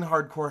you seen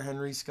Hardcore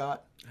Henry,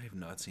 Scott? I have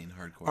not seen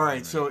Hardcore All right,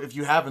 Henry. so if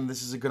you haven't,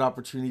 this is a good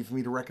opportunity for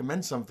me to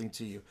recommend something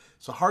to you.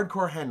 So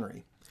Hardcore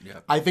Henry. Yeah.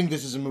 I think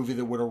this is a movie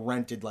that would have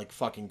rented like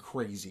fucking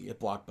crazy at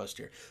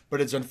Blockbuster.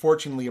 But it's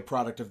unfortunately a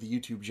product of the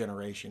YouTube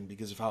generation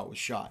because of how it was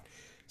shot.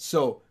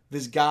 So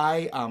this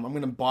guy, I'm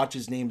going to botch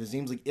his name. His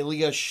name's like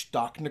Ilya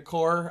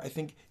Stoknikor. I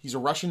think he's a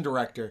Russian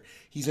director.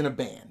 He's in a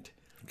band.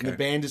 Okay. And the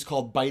band is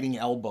called Biting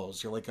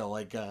Elbows. You're like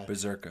a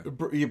Berserker.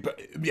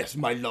 Yes,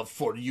 my love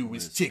for you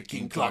is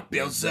ticking clock,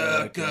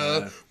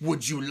 Berserker.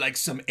 Would you like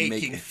some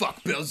aching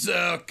fuck,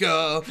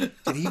 Berserker?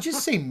 Did he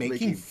just say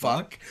making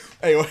fuck?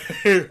 Anyway,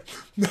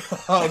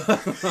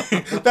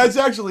 that's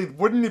actually,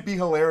 wouldn't it be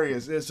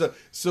hilarious?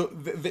 So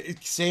the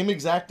same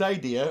exact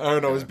idea. I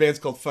don't know. His band's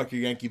called Fuck Your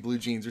Yankee Blue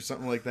Jeans or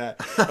something like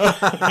that.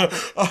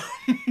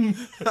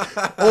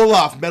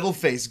 Olaf, metal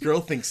face,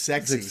 girl thinks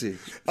sexy.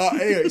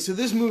 Anyway, so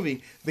this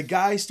movie, the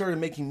guy started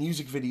making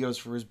music videos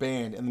for his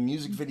band, and the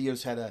music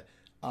videos had a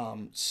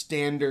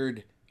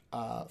standard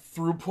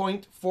through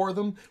point for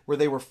them where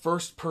they were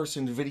first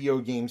person video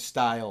game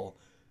style.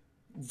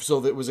 So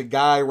that was a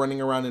guy running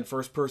around in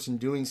first person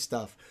doing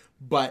stuff,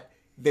 but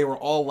they were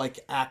all like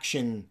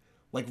action,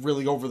 like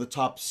really over the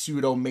top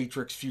pseudo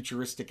Matrix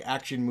futuristic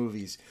action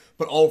movies,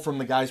 but all from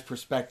the guy's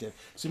perspective.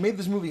 So he made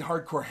this movie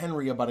Hardcore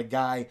Henry about a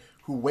guy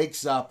who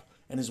wakes up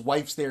and his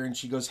wife's there and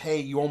she goes, hey,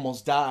 you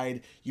almost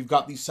died. You've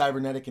got these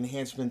cybernetic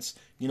enhancements,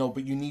 you know,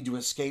 but you need to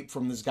escape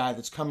from this guy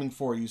that's coming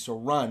for you, so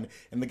run.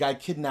 And the guy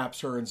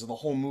kidnaps her, and so the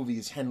whole movie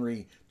is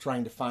Henry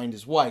trying to find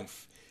his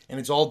wife. And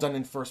it's all done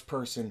in first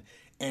person.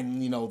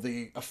 And, you know,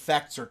 the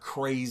effects are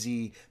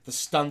crazy. The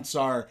stunts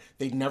are,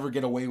 they'd never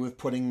get away with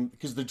putting,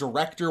 because the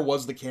director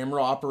was the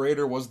camera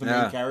operator, was the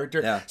main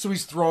character. Yeah. So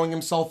he's throwing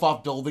himself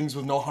off buildings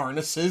with no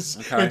harnesses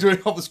and doing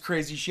all this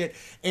crazy shit.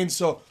 And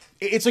so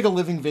it's like a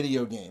living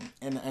video game.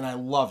 And I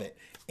love it.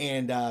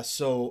 And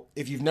so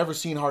if you've never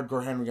seen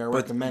Hardcore Henry, I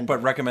recommend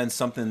But recommend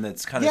something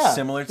that's kind of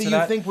similar to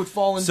that. you think would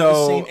fall into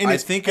the same. And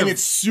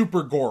it's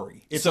super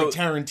gory. It's like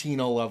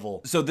Tarantino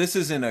level. So this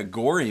isn't a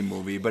gory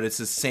movie, but it's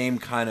the same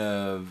kind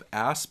of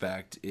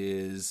aspect,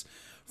 is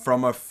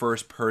from a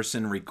first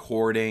person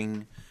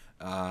recording.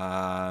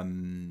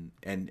 And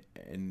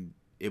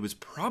it was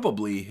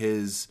probably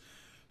his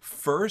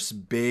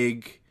first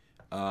big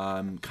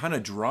kind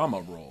of drama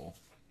role.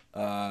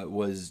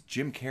 Was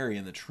Jim Carrey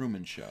in The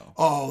Truman Show.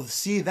 Oh,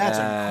 see, that's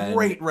a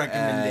great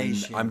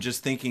recommendation. I'm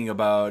just thinking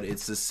about,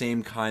 it's the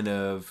same kind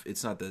of,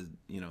 it's not the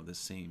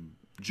same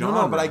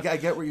genre. No, but I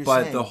get what you're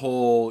saying. But the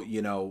whole,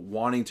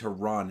 wanting to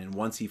run, and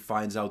once he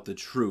finds out the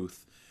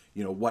truth,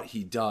 what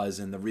he does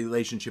and the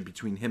relationship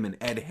between him and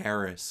Ed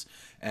Harris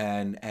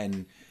and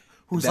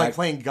Who's that- like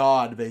playing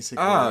God,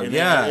 basically. Oh And,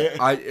 yeah,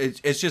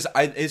 it's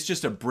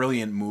just a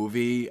brilliant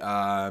movie,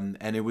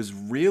 and it was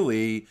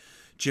really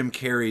Jim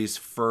Carrey's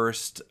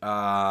first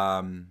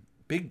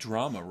big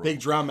drama role. Big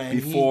drama,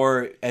 and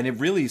and it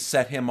really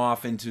set him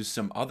off into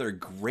some other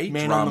great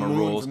Man on drama the Moon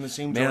roles. from the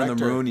same Man on the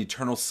director. Moon,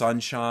 Eternal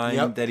Sunshine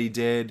Yep. that he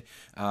did,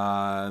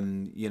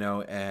 and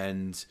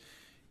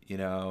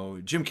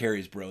Jim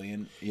Carrey's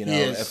brilliant. He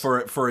is.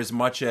 For as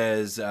much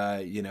as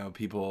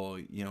people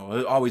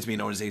always be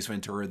known as Ace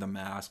Ventura, The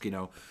Mask,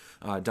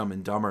 Dumb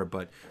and Dumber,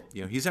 but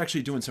he's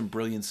actually doing some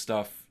brilliant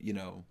stuff.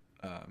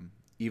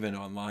 Even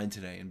online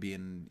today, and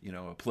being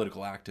a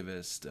political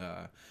activist.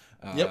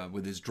 Yep.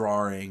 With his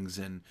drawings,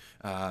 and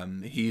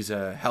he's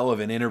a hell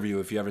of an interview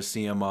if you ever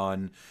see him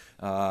on.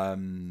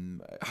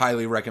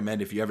 Highly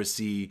recommend if you ever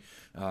see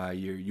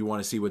you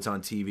want to see what's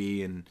on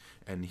TV, and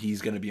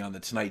he's going to be on the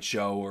Tonight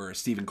Show or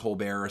Stephen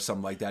Colbert or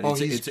something like that. Oh,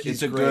 It's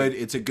he's a great.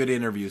 it's a good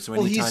interview. So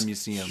Well, anytime you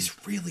see him, he's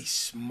really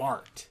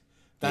smart.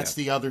 That's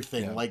Yeah. the other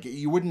thing. Yeah. Like,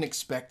 you wouldn't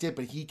expect it,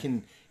 but he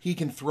can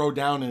throw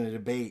down in a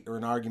debate or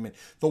an argument.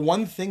 The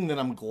one thing that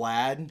I'm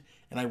glad,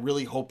 and I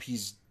really hope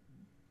he's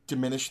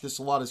diminished this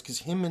a lot, is because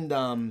him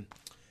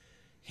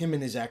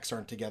and his ex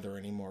aren't together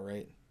anymore,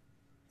 right?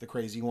 The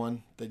crazy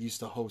one that used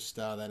to host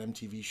that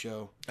MTV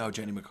show,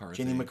 Jenny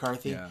McCarthy. Jenny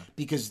McCarthy. Yeah.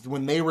 Because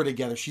when they were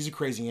together, she's a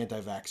crazy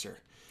anti-vaxxer.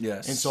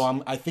 Yes. And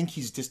so I think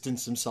he's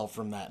distanced himself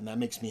from that, and that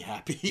makes me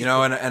happy. And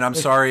I'm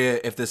sorry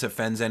if this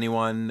offends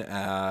anyone.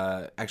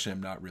 Actually,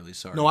 I'm not really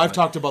sorry. No, I've but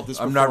talked about this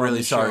before. I'm not on really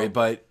this sorry, show.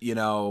 but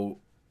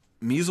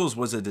measles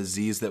was a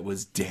disease that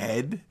was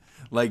dead,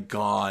 like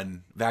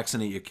gone.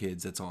 Vaccinate your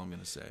kids. That's all I'm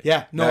gonna say.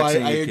 Yeah, no,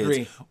 Vaccinate I your kids,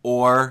 agree.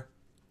 Or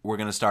we're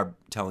gonna start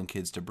telling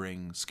kids to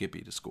bring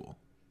Skippy to school.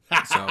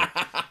 So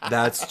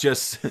that's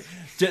just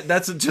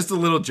a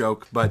little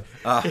joke, but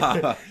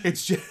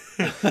It's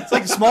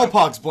like a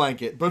smallpox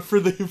blanket, but for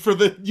the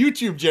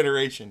YouTube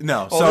generation.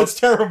 no, oh, so that's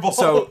terrible.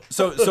 So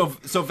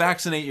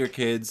vaccinate your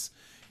kids,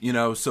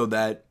 so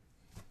that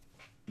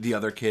the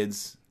other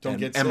kids Don't and,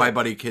 get and my sick.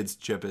 buddy Kid's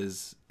Chip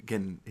his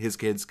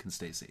kids can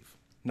stay safe.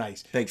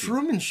 Nice. Thank you.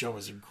 Truman Show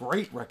is a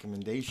great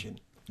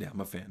recommendation. Yeah,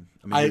 I'm a fan.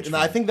 I'm a huge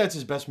I fan. think that's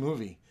his best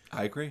movie.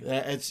 I agree.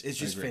 It's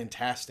just agree.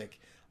 fantastic.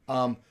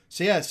 So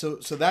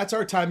that's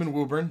our time in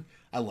Woburn.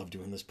 I love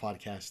doing this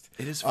podcast.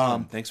 It is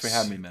fun. Thanks for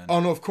having me, man. Oh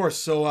no, of course.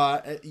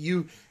 So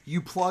you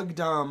plugged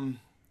what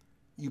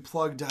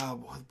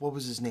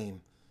was his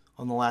name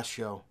on the last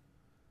show?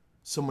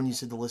 Someone you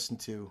said to listen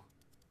to.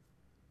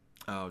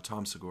 Oh,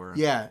 Tom Segura.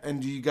 Yeah,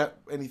 and do you got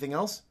anything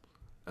else?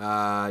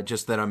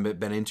 Just that I've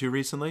been into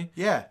recently.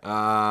 Yeah.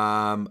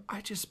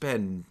 I just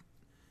been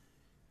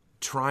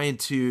trying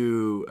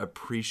to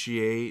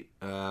appreciate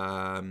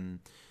bands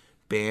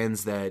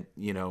that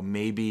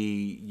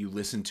maybe you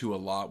listened to a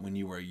lot when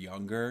you were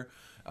younger,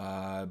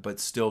 but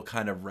still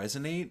kind of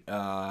resonate,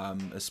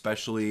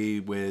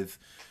 especially with.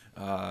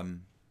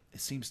 It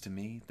seems to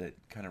me that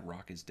kind of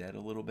rock is dead a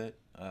little bit.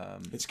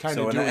 It's kind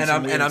so, of doing and some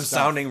I'm weird I'm stuff.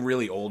 sounding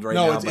really old right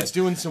now. No, it's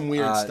doing some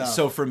weird stuff.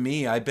 So for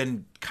me, I've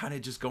been kind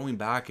of just going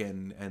back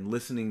and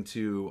listening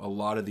to a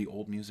lot of the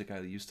old music I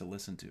used to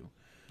listen to,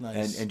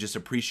 Nice. and just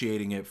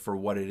appreciating it for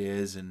what it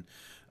is, and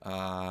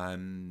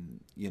and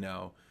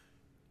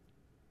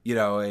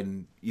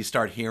you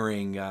start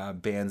hearing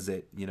bands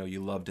that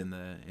you loved in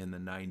the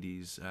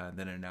 '90s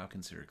that are now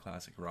considered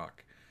classic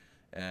rock,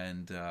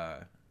 and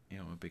I'm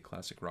a big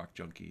classic rock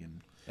junkie,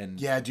 and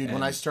Yeah, dude. When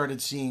and I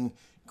started seeing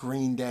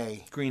Green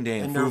Day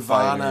and Nirvana Foo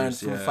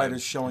Fighters, and Foo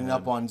Fighters showing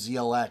up on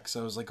ZLX,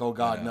 I was like, oh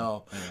God,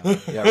 no.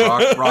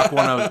 Yeah, Rock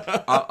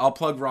 102. I'll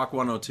plug Rock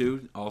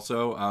 102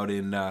 also out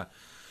in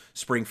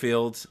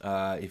Springfield.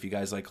 If you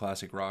guys like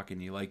classic rock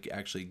and you like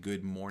actually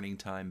good morning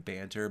time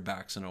banter,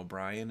 Bax and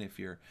O'Brien. If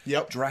you're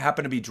Yep.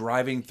 happen to be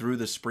driving through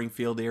the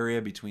Springfield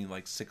area between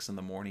like 6 in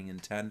the morning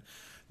and 10,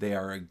 they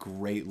are a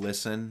great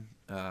listen.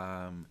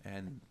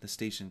 And the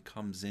station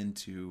comes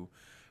into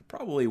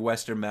probably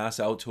Western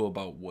Mass out to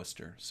about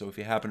Worcester. So if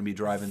you happen to be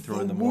driving through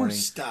in the morning,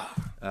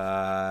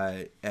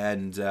 I'll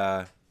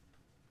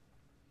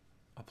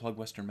plug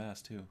Western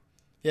Mass too.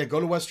 Yeah, go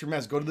to Western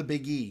Mass. Go to the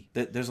Big E.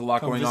 There's a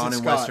lot Come going visit on in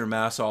Scott. Western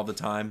Mass all the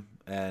time,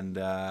 and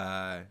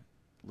a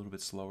little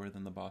bit slower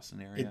than the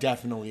Boston area. It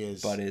definitely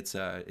is. But it's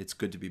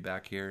good to be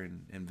back here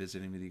and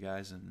visiting with you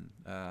guys, and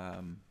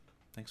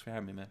thanks for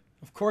having me, man.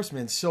 Of course,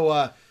 man.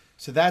 So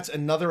that's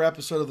another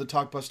episode of the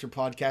Talkbuster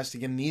podcast.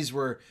 Again, these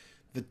were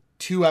the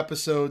 2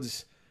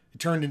 episodes. It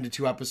turned into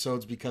 2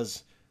 episodes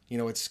because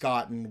it's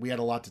Scott and we had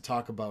a lot to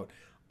talk about.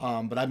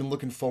 But I've been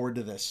looking forward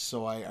to this.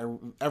 So I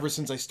ever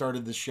since I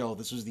started this show,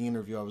 this was the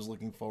interview I was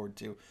looking forward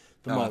to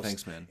the most.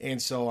 Thanks, man.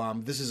 And so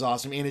this is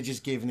awesome, and it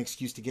just gave an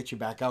excuse to get you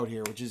back out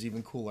here, which is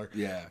even cooler.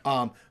 Yeah.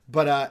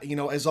 But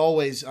as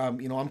always,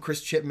 I'm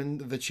Chris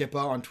Chipman, the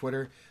Chippa on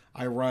Twitter.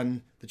 I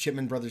run the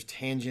Chipman Brothers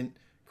Tangent,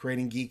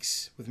 Creating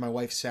Geeks with my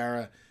wife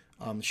Sarah,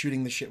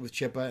 Shooting the Shit with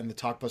Chippa, and the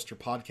Talkbuster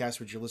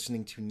podcast, which you're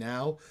listening to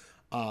now.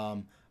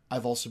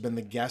 I've also been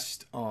the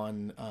guest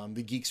on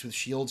the Geeks with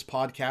Shields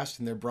podcast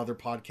and their brother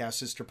podcast,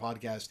 sister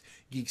podcast,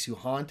 Geeks Who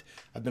Haunt.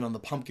 I've been on the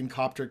Pumpkin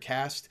Copter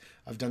cast.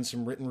 I've done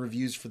some written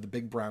reviews for the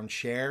Big Brown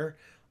Chair.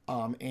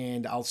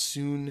 And I'll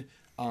soon,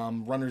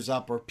 runners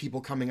up or people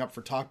coming up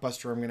for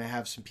Talkbuster, I'm going to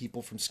have some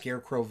people from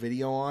Scarecrow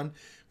Video on,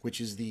 which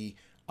is the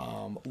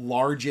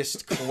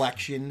largest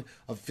collection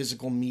of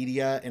physical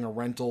media in a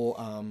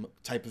rental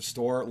type of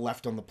store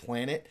left on the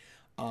planet.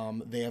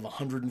 They have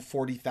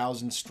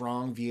 140,000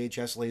 strong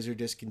VHS,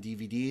 Laserdisc, and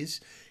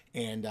DVDs,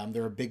 and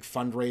they're a big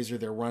fundraiser.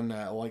 They're run,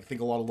 I think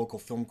a lot of local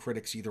film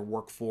critics either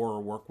work for or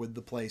work with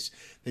the place.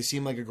 They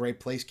seem like a great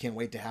place. Can't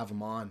wait to have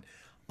them on.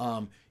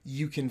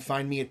 You can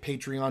find me at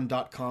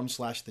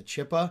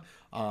patreon.com/thechippa.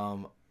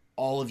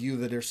 All of you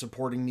that are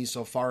supporting me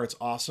so far, it's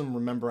awesome.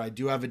 Remember, I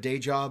do have a day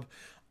job.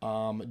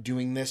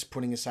 Doing this,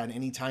 putting aside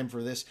any time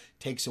for this,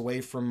 takes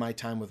away from my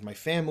time with my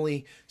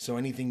family. So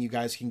anything you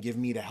guys can give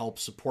me to help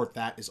support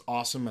that is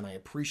awesome, and I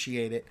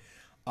appreciate it.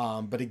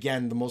 But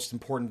again, the most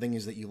important thing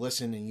is that you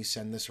listen and you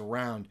send this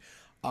around.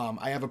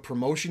 I have a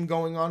promotion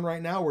going on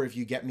right now where if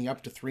you get me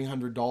up to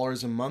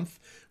 $300 a month,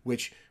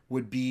 which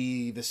would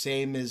be the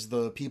same as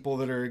the people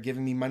that are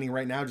giving me money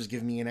right now, just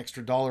give me an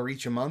extra dollar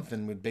each a month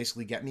and would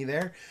basically get me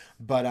there.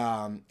 But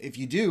if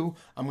you do,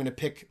 I'm going to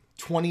pick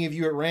 20 of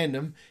you at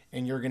random,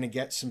 and you're going to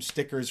get some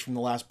stickers from the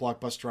last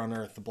Blockbuster on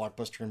Earth, the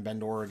Blockbuster in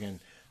Bend,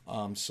 Oregon.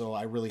 So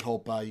I really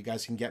hope you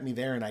guys can get me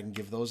there and I can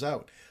give those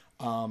out.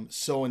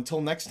 So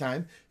until next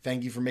time,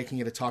 thank you for making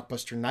it a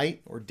Talkbuster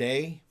night or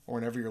day or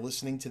whenever you're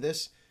listening to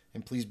this.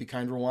 And please be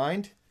kind,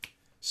 rewind.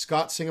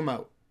 Scott, sing them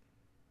out.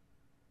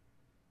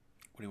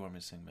 What do you want me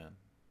to sing, man?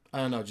 I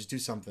don't know. Just do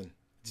something.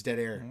 It's dead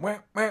air.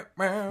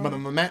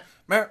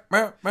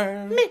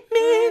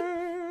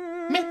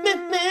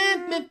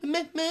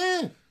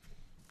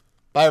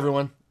 Bye,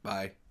 everyone.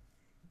 Bye.